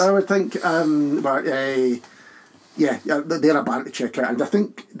about it, I would think. But they're a band to check out. And I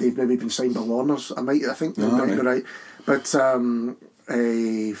think they've maybe been signed by Warner's. I think they might be right. But...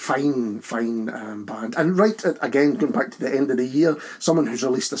 a fine band, and again, going back to the end of the year, someone who's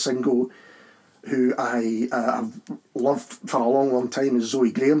released a single who I have loved for a long time is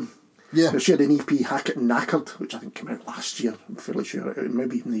Zoe Graham. Yeah, she had an EP, Hackett and Knackered, which I think came out last year. I'm fairly sure,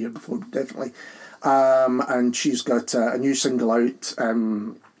 maybe even the year before, definitely. And she's got a new single out,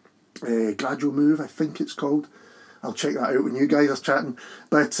 Gradual Move, I think it's called. I'll check that out when you guys are chatting,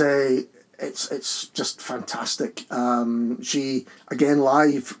 but. It's just fantastic. She, again,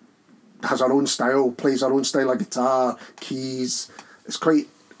 live, has her own style, plays her own style of guitar, keys. It's quite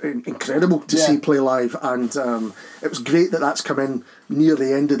incredible to see play live, and it was great that's come in near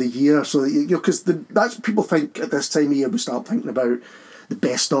the end of the year. So because that's people think at this time of year we start thinking about the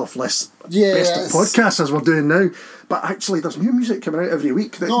best of list, best of podcasts as we're doing now. But actually, there's new music coming out every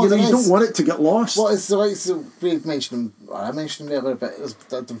week. That, you don't want it to get lost. Well, it's the likes of, I mentioned them earlier, but there's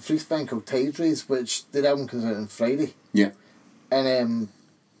the Freeze band called Tide Rays, which their album comes out on Friday. Yeah. And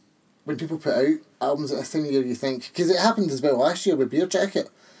when people put out albums at this time of year, you think, because it happened as well last year with Beer Jacket.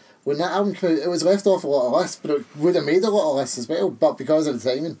 When that album came out, it was left off a lot of lists, but it would have made a lot of lists as well, but because of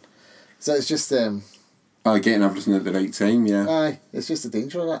the timing. So it's just... getting everything at the right time, yeah. Aye, it's just the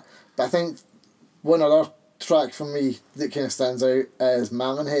danger of that. But I think one other track for me that kind of stands out is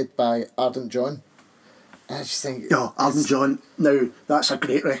Melonhead by Ardent John. And I just think... Yeah, Ardent John. Now, that's a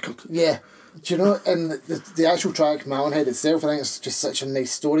great record. Yeah. Do you know, and the actual track, Melonhead itself, I think it's just such a nice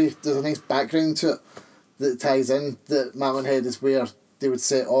story. There's a nice background to it that ties in that Melonhead is where they would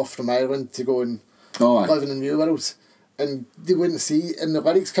set off from Ireland to go and live in the New World. And they wouldn't see... And the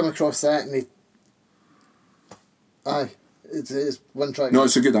lyrics come across that and they... Aye, it's one track. No,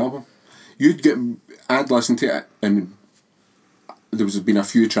 it's a good album. I'd listen to it, and there was been a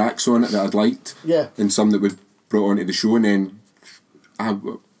few tracks on it that I'd liked, and some that were brought onto the show, and then I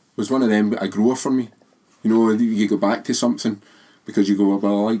was one of them a grower for me. You know, you go back to something because you go,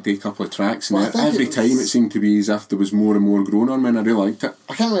 well, I liked a couple of tracks, and every time it seemed to be as if there was more and more growing on me, and I really liked it.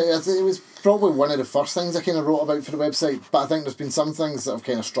 I can't remember, I think it was probably one of the first things I kind of wrote about for the website, but I think there's been some things that have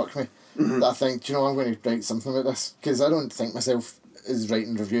kind of struck me. That I think, do you know, I'm going to write something about this, because I don't think myself is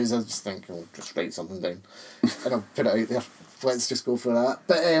writing reviews. I just think I'll just write something down and I'll put it out there. Let's just go for that.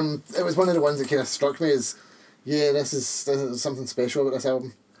 But it was one of the ones that kind of struck me as, this is something special about this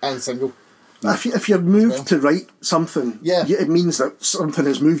album and single. If you're moved to write something, it means that something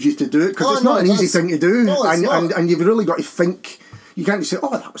has moved you to do it, because it's not an easy thing to do, and you've really got to think. You can't just say,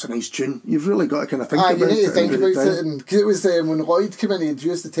 that was a nice tune. You've really got to kind of think about it. You need to think about it. Because it was when Lloyd came in, he'd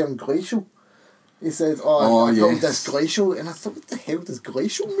used the term glacial. He said, I called this glacial. And I thought, what the hell does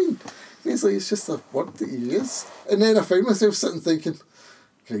glacial mean? He's like, it's just a word that you use. And then I found myself sitting thinking,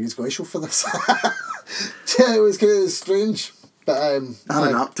 can I use glacial for this? It was kind of strange. But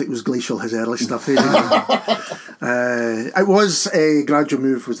Aaron Arctic was glacial, his early stuff. It was a Gradual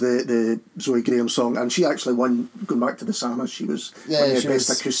Move was the Zoe Graham song, and she actually won, going back to the Samas, she was the best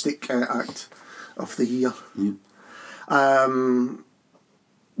acoustic act of the year.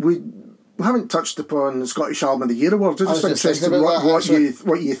 We haven't touched upon Scottish Album of the Year Awards. I'm just interested in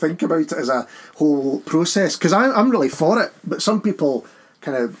what you think about it as a whole process, because I'm really for it, but some people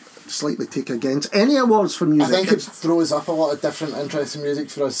kind of slightly take against any awards for music. I think it throws up a lot of different interesting music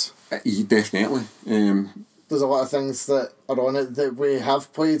for us. Definitely. There's a lot of things that are on it that we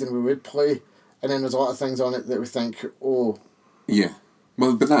have played and we would play, and then there's a lot of things on it that we think, yeah.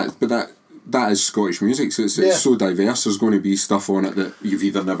 Well, but that is Scottish music, so it's so diverse. There's going to be stuff on it that you've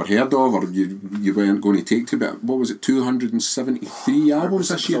either never heard of or you weren't going to take to. But what was it, 273 albums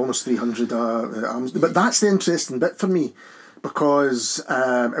this year? Almost 300 albums. But that's the interesting bit for me, because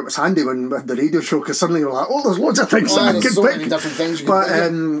it was handy when with the radio show, because suddenly you're like, there's loads of things that I can so pick. Many different things you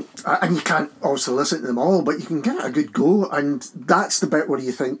can pick. And you can't obviously listen to them all, but you can give it a good go, and that's the bit where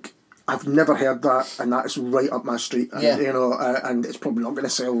you think, I've never heard that, and that's right up my street. And, you know, and it's probably not going to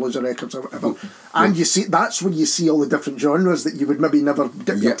sell loads of records or whatever. And you see, that's when you see all the different genres that you would maybe never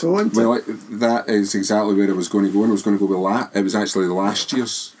dip your toe into. Well, that is exactly where I was going to go, and I was going to go with it was actually the last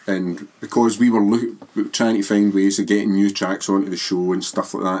year's, and because we were trying to find ways of getting new tracks onto the show and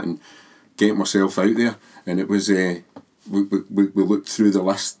stuff like that, and getting myself out there, and it was we looked through the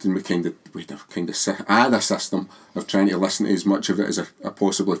list, and I had a system of trying to listen to as much of it as I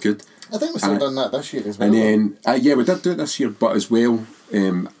possibly could. I think we've still done that this year as well. And then we did do it this year, but as well,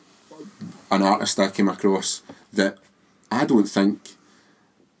 an artist I came across that I don't think,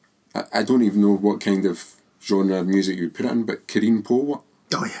 I don't even know what kind of genre of music you put it in, but Karine Polwart.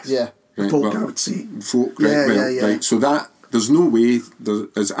 Oh yes, yeah, right, folk, I would say folk, right? Right. So that there's no way,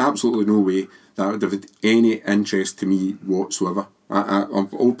 there's absolutely no way that would have had any interest to me whatsoever.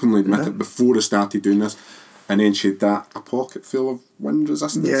 I've openly admit it before I started doing this. And then she had that A Pocket Full of Wind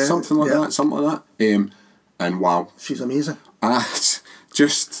Resistance, something like that. And wow, she's amazing.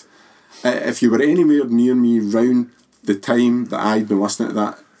 Just if you were anywhere near me round the time that I'd been listening to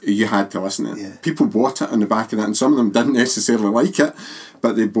that, you had to listen to it. Yeah. People bought it on the back of that, and some of them didn't necessarily like it,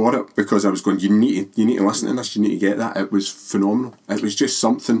 but they bought it because I was going, you need to listen to this, you need to get that. It was phenomenal. It was just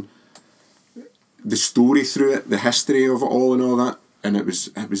something. The story through it, the history of it all, and all that. And it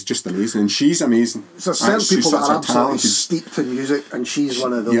was just amazing, and she's amazing. So certain people that are absolutely steeped in music, and she's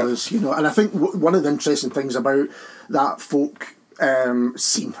one of those, you know. And I think one of the interesting things about that folk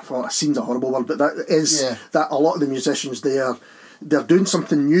scene, well, scene's a horrible word, but that is that a lot of the musicians they're doing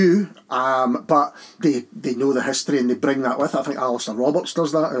something new, but they know the history and they bring that with. I think Alistair Roberts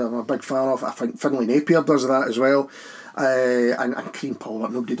does that. I'm a big fan of. I think Finlay Napier does that as well. And Karine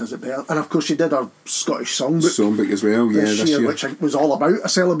Polwart, nobody does it better. And of course she did her Scottish songbook as well, this year, which was all about a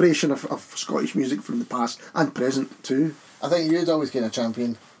celebration of Scottish music from the past and present too. I think you'd always get a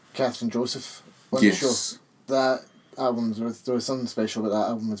champion, Catherine Joseph, on the show. That album, there was something special about that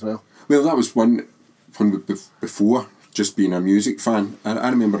album as well. Well, that was one before just being a music fan. I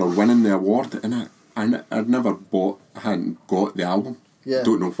remember her winning the award, and I'd never hadn't got the album.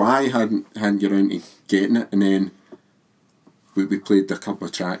 Don't know why I hadn't got around to getting it, and then we played a couple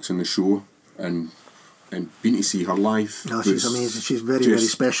of tracks on the show, and been to see her live. No, she's amazing. She's very, very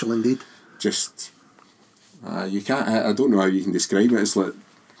special indeed. Just you can't. I don't know how you can describe it. It's like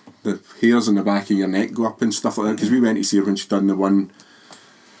the hairs on the back of your neck go up and stuff like that. Because we went to see her when she done the one,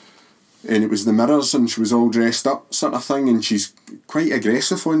 and it was the Mirrors, and she was all dressed up, sort of thing. And she's quite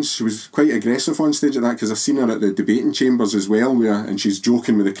aggressive She was quite aggressive on stage at that, because I've seen her at the debating chambers as well, and she's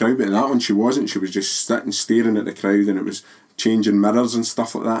joking with the crowd. But at that one, she wasn't. She was just sitting staring at the crowd, and it was changing mirrors and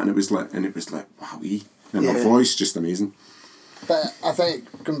stuff like that, and it was like wow, and her voice just amazing. But I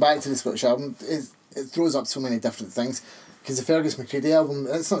think going back to the Scottish album, it throws up so many different things, because the Fergus McCready album,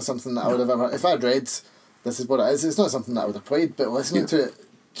 it's not something that I would have ever, if I'd read this is what it is, it's not something that I would have played, but listening to it,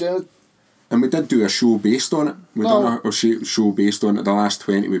 do you know, and we did do a show based on it. We done a show based on it. The last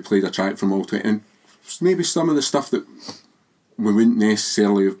 20 we played a track from all 20, and maybe some of the stuff that we wouldn't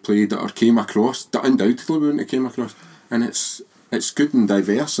necessarily have played or came across, that undoubtedly we wouldn't have came across. And it's good and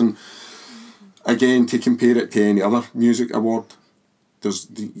diverse, and again, to compare it to any other music award,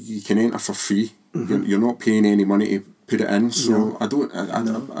 you can enter for free. You're not paying any money to put it in, so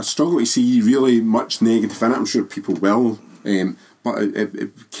I struggle to see really much negative in it. I'm sure people will, but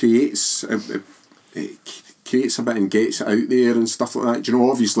it creates a bit and gets it out there and stuff like that. You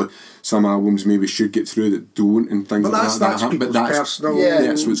know, obviously some albums maybe should get through that don't, and things like that. That's people's personal.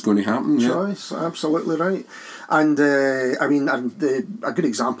 That's what's going to happen. Choice, absolutely right. And I mean, a good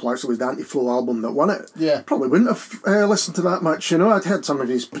example actually was the Anti-Flow album that won it. Yeah. Probably wouldn't have listened to that much, you know. I'd heard some of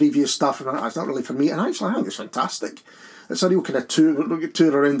his previous stuff, and it's not really for me. And actually, I think it's fantastic. It's a real kind of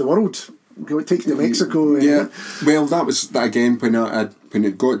tour around the world. Go take to Mexico. Well, that was that again when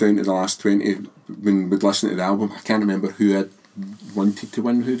it got down to the last 20. When we'd listen to the album, I can't remember who had wanted to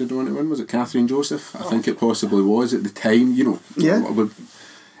win. Who did want to win? Was it Catherine Joseph? I think it possibly was at the time. You know. Yeah.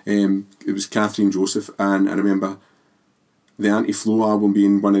 It was Catherine Joseph, and I remember the Anti-Flow album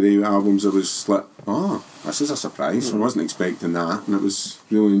being one of the albums I was like, oh, this is a surprise. I wasn't expecting that, and it was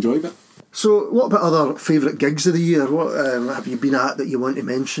really enjoyed it. So, what about other favourite gigs of the year? What have you been at that you want to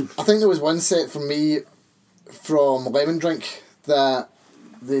mention? I think there was one set for me from Lemon Drink that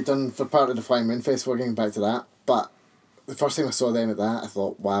they done for part of the Flying Moon Festival, getting back to that. But the first time I saw them at that, I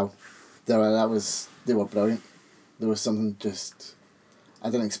thought, wow, they were brilliant. There was something just, I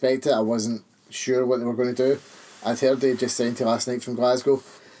didn't expect it. I wasn't sure what they were going to do. I'd heard they just signed to Last Night from Glasgow,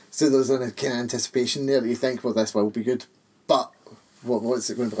 so there was a kind of anticipation there that you think, well, this will be good. But what's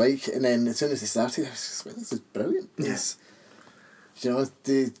it going to be like? And then as soon as they started, I was just like, this is brilliant. Yes. You know,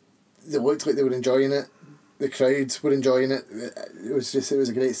 they looked like they were enjoying it. The crowds were enjoying it. It was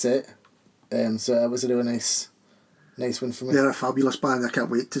a great set. So it was a really nice one for me. They're a fabulous band. I can't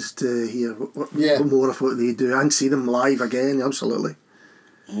wait to hear what more of what they do and see them live again. Absolutely.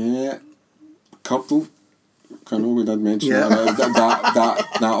 Yeah, couple. I know we did mention that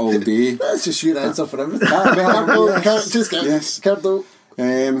all day. That's just your answer for everything. Cardo.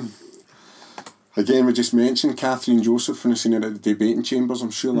 Again, we just mentioned Catherine Joseph finishing it at the Debating Chambers.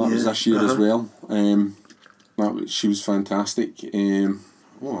 I'm sure that was this year as well. She was fantastic. Do you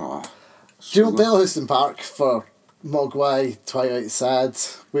know Bellhouston Park for Mogwai, Twilight Sad?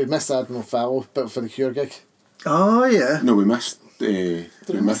 We missed Admiral Fowl, but for the Cure gig. Oh yeah. No, we missed. We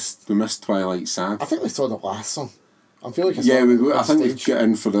missed Twilight Sad. I think we saw the last song. I feel like I think we got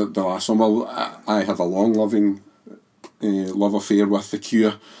in for the last one. Well, I have a long love affair with the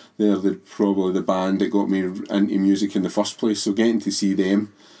Cure. They're probably the band that got me into music in the first place. So getting to see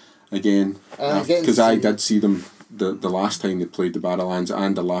them again, because I did see them the last time they played the Barrowlands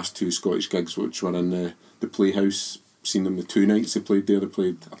and the last two Scottish gigs, which were in the Playhouse. Seen them the 2 nights they played there. They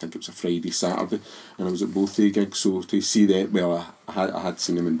played, I think it was a Friday, Saturday, and I was at both the gigs. So to see that, well, I had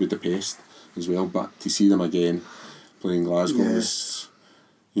seen them in Budapest as well, but to see them again playing Glasgow was,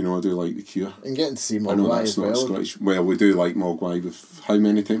 I do like the Cure. And getting to see Mogwai as well. Scottish. Well, we do like Mogwai. How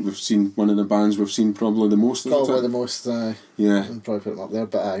many times we've seen one of the bands we've seen probably the most. Probably the most. Yeah. I'd probably put them up there.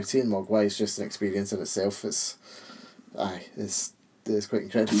 But seeing Mogwai is just an experience in itself. It's quite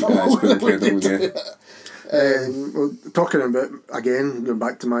incredible. Yeah, it's quite incredible. Yeah. Well, talking about, again, going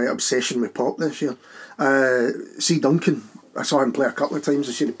back to my obsession with pop this year, C. Duncan, I saw him play a couple of times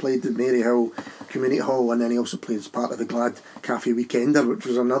this year. He played at Maryhill Community Hall, and then he also played as part of the Glad Cafe Weekender, which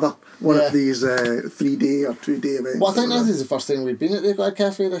was another one of these 3-day or 2-day events. Well, I think that is the first time we'd been at the Glad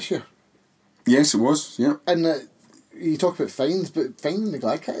Cafe this year. Yes, it was, yeah. And you talk about fines, but finding the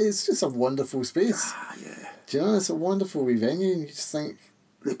Glad Cafe is just a wonderful space. Yeah. Do you know, it's a wonderful wee venue, and you just think...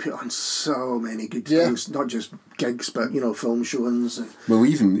 They put on so many good things, not just gigs, but, film showings. And well,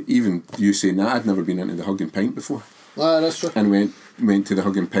 even you saying that, I'd never been into the Hug and Pint before. That's true. And went to the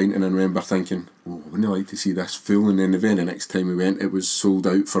Hug and Pint, and I remember thinking, wouldn't I like to see this full? And then the very next time we went, it was sold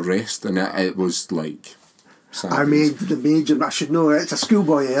out for rest, and it was like... I made the major, I should know, it's a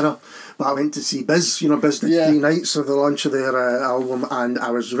schoolboy error, but I went to see Biz, Biz did 3 nights of the launch of their album, and I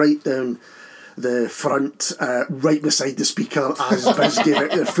was right down the front, right beside the speaker as Biz gave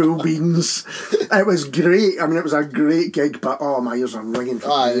it the full beans. It was great. I mean, it was a great gig, but my ears are ringing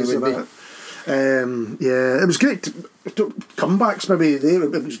for days of it. It was great. Comebacks, maybe.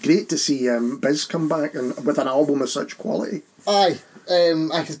 It was great to see Biz come back and with an album of such quality. Aye.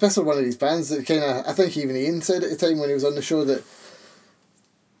 Because Biz are one of these bands that kind of, I think even Ian said at the time when he was on the show that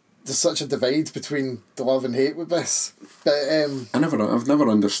there's such a divide between the love and hate with Biz. But I've never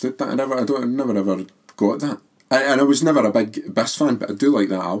understood that. I never ever got that. And I was never a big Biz fan, but I do like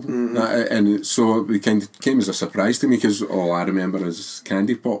that album. Mm-hmm. And so it kind of came as a surprise to me because all I remember is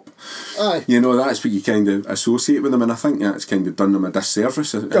Candy Pop. Aye. That's what you kind of associate with them, and I think that's kind of done them a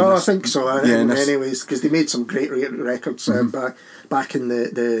disservice. I think so. In many ways, because they made some great records back in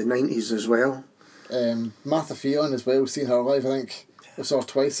the 90s as well. Martha Fionn as well. Seen her live. I think I saw her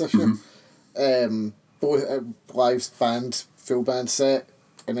twice this year. Both live band, full band set,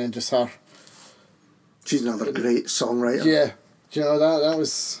 and then just her. She's another great songwriter. Yeah, do you know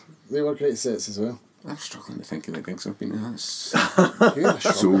they were great sets as well. I'm struggling to think of the gigs I've been to. That's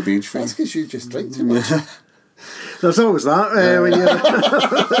so old age for That's because you just drink too much. There's always that when you.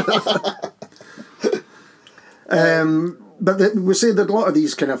 But we say that a lot of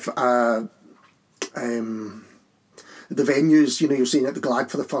these kind of the venues, you're seeing at the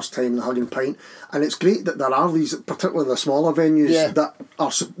Glad for the first time, the Hug and Pint, and it's great that there are these, particularly the smaller venues,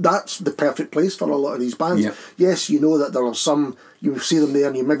 that's the perfect place for a lot of these bands. Yeah. Yes, that there are some, you see them there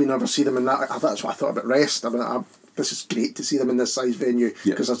and you maybe never see them in that. That's what I thought about Rest. This is great to see them in this size venue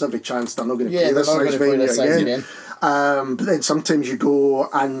because there's every chance they're not going to play this size venue again. But then sometimes you go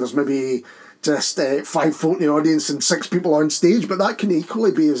and there's maybe just 5 folk in the audience and 6 people on stage, but that can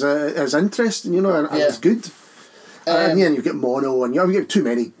equally be as interesting, and it's good. And then you get mono, and you get too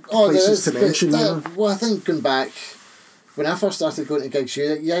many places to mention. Well, I think going back, when I first started going to gigs,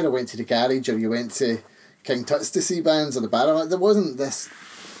 you either went to the Garage or you went to King Tut's to see bands or the Barrow. There wasn't this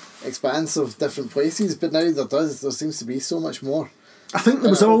expanse of different places, but now there seems to be so much more. I think there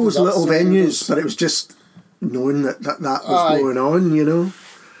was always little venues, but it was just knowing that was going on,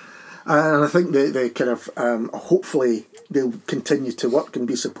 And I think they kind of hopefully they'll continue to work and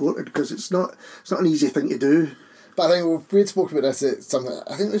be supported because it's not an easy thing to do. But I think we'd spoken about this at something.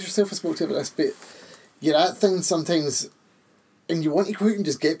 I think it was yourself who spoke to about this, but you're at things sometimes and you want to go out and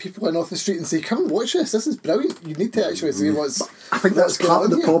just get people in off the street and say, come and watch this is brilliant. You need to actually see what's... I think that's part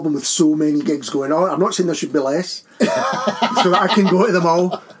of the problem with so many gigs going on. I'm not saying there should be less, so that I can go to them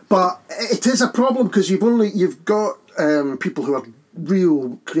all, but it is a problem because you've got people who are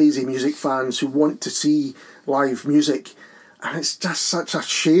real crazy music fans who want to see live music, and it's just such a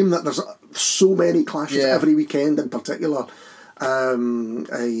shame that there's so many clashes every weekend. In particular,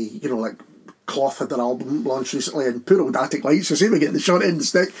 like Cloth had their album launch recently, and poor old Attic Lights, the same again, the short end of the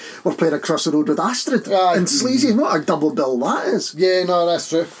stick, were playing across the road with Astrid and Sleazy. What a double bill that is. Yeah, no, that's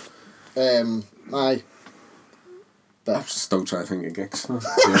true. Aye. I'm still trying to think of gigs. I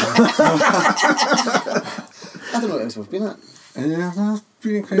don't know what else we've been at.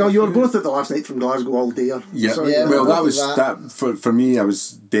 No, you were both at the last night from Glasgow all day. Yeah, well, that was that for me. I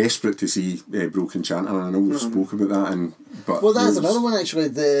was desperate to see Broken Chanter, and I know we've spoke about that. But that's another one actually.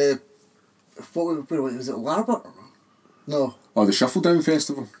 What was it? Larbert? No. Oh, the Shuffle Down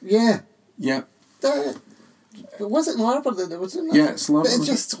Festival. Yeah. Yeah. Was it Larbert? Yeah, it's Larbert. It's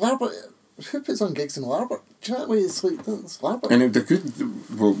just Larbert. Who puts on gigs in Larbert? Do you know what I mean? It's like it's Larbert. And they're good.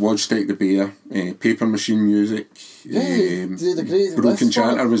 Lodgestake the Bear, Paper Machine Music. The great Broken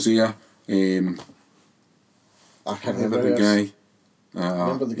Chanter was there. I can't remember the guy.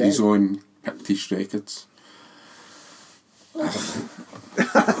 Remember the guy. He's on Pictish Records.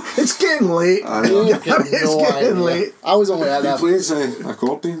 It's getting late. It's getting late. I was only at that. He plays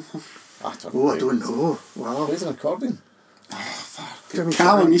accordion. I don't know. Wow. Plays an accordion.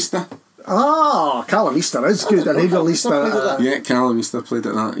 Callum Easter. Callum Easter is good. And Eagle Easter. Yeah, Callum Easter played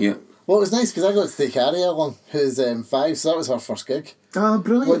at that, yeah. Well, it was nice because I got to take Ari along, who's 5, so that was her first gig. Oh,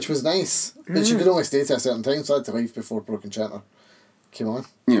 brilliant. Which was nice. Yeah. But she could only stay to a certain time, so I had to leave before Broken Chanter came on.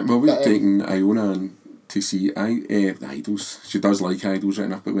 Yeah, well, we've taken Iona to see Idols. She does like Idols right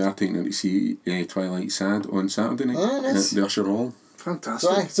enough, but we are taking her to see Twilight Sad on Saturday night at the Usher Hall.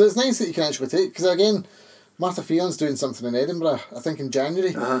 Fantastic. So it's nice that you can actually take, because again, Martha Fion's doing something in Edinburgh, I think in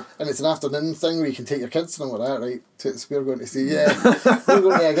January, and it's an afternoon thing where you can take your kids and all like that, right? We're going to see, we're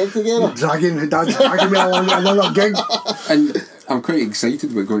going to a gig together. Dad's dragging me along to another gig. And I'm quite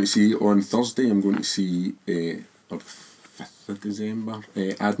excited. We're going to see on Thursday, I'm going to see, on the 5th of December,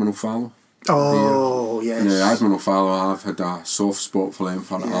 Admin O'Fallon. Oh, yes. Now, Admin O'Fallon, I've had a soft spot for them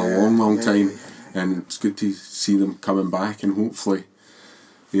for a long time, and it's good to see them coming back, and hopefully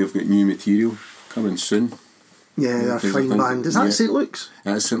they've got new material coming soon. Yeah, they're a fine band. Is that St. Luke's?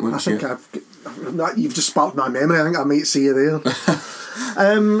 That's St. Luke's, I think you've just sparked my memory. I think I might see you there.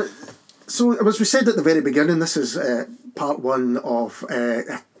 So, as we said at the very beginning, this is part one of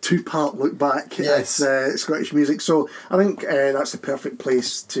a two-part look back at Scottish music. So, I think that's the perfect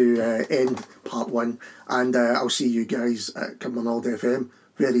place to end part one. And I'll see you guys at Cumbernauld FM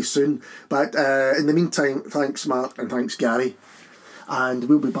very soon. But in the meantime, thanks Mark and thanks Gary. And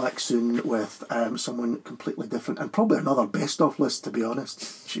we'll be back soon with someone completely different and probably another best-of list, to be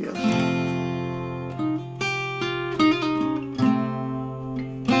honest. Cheers.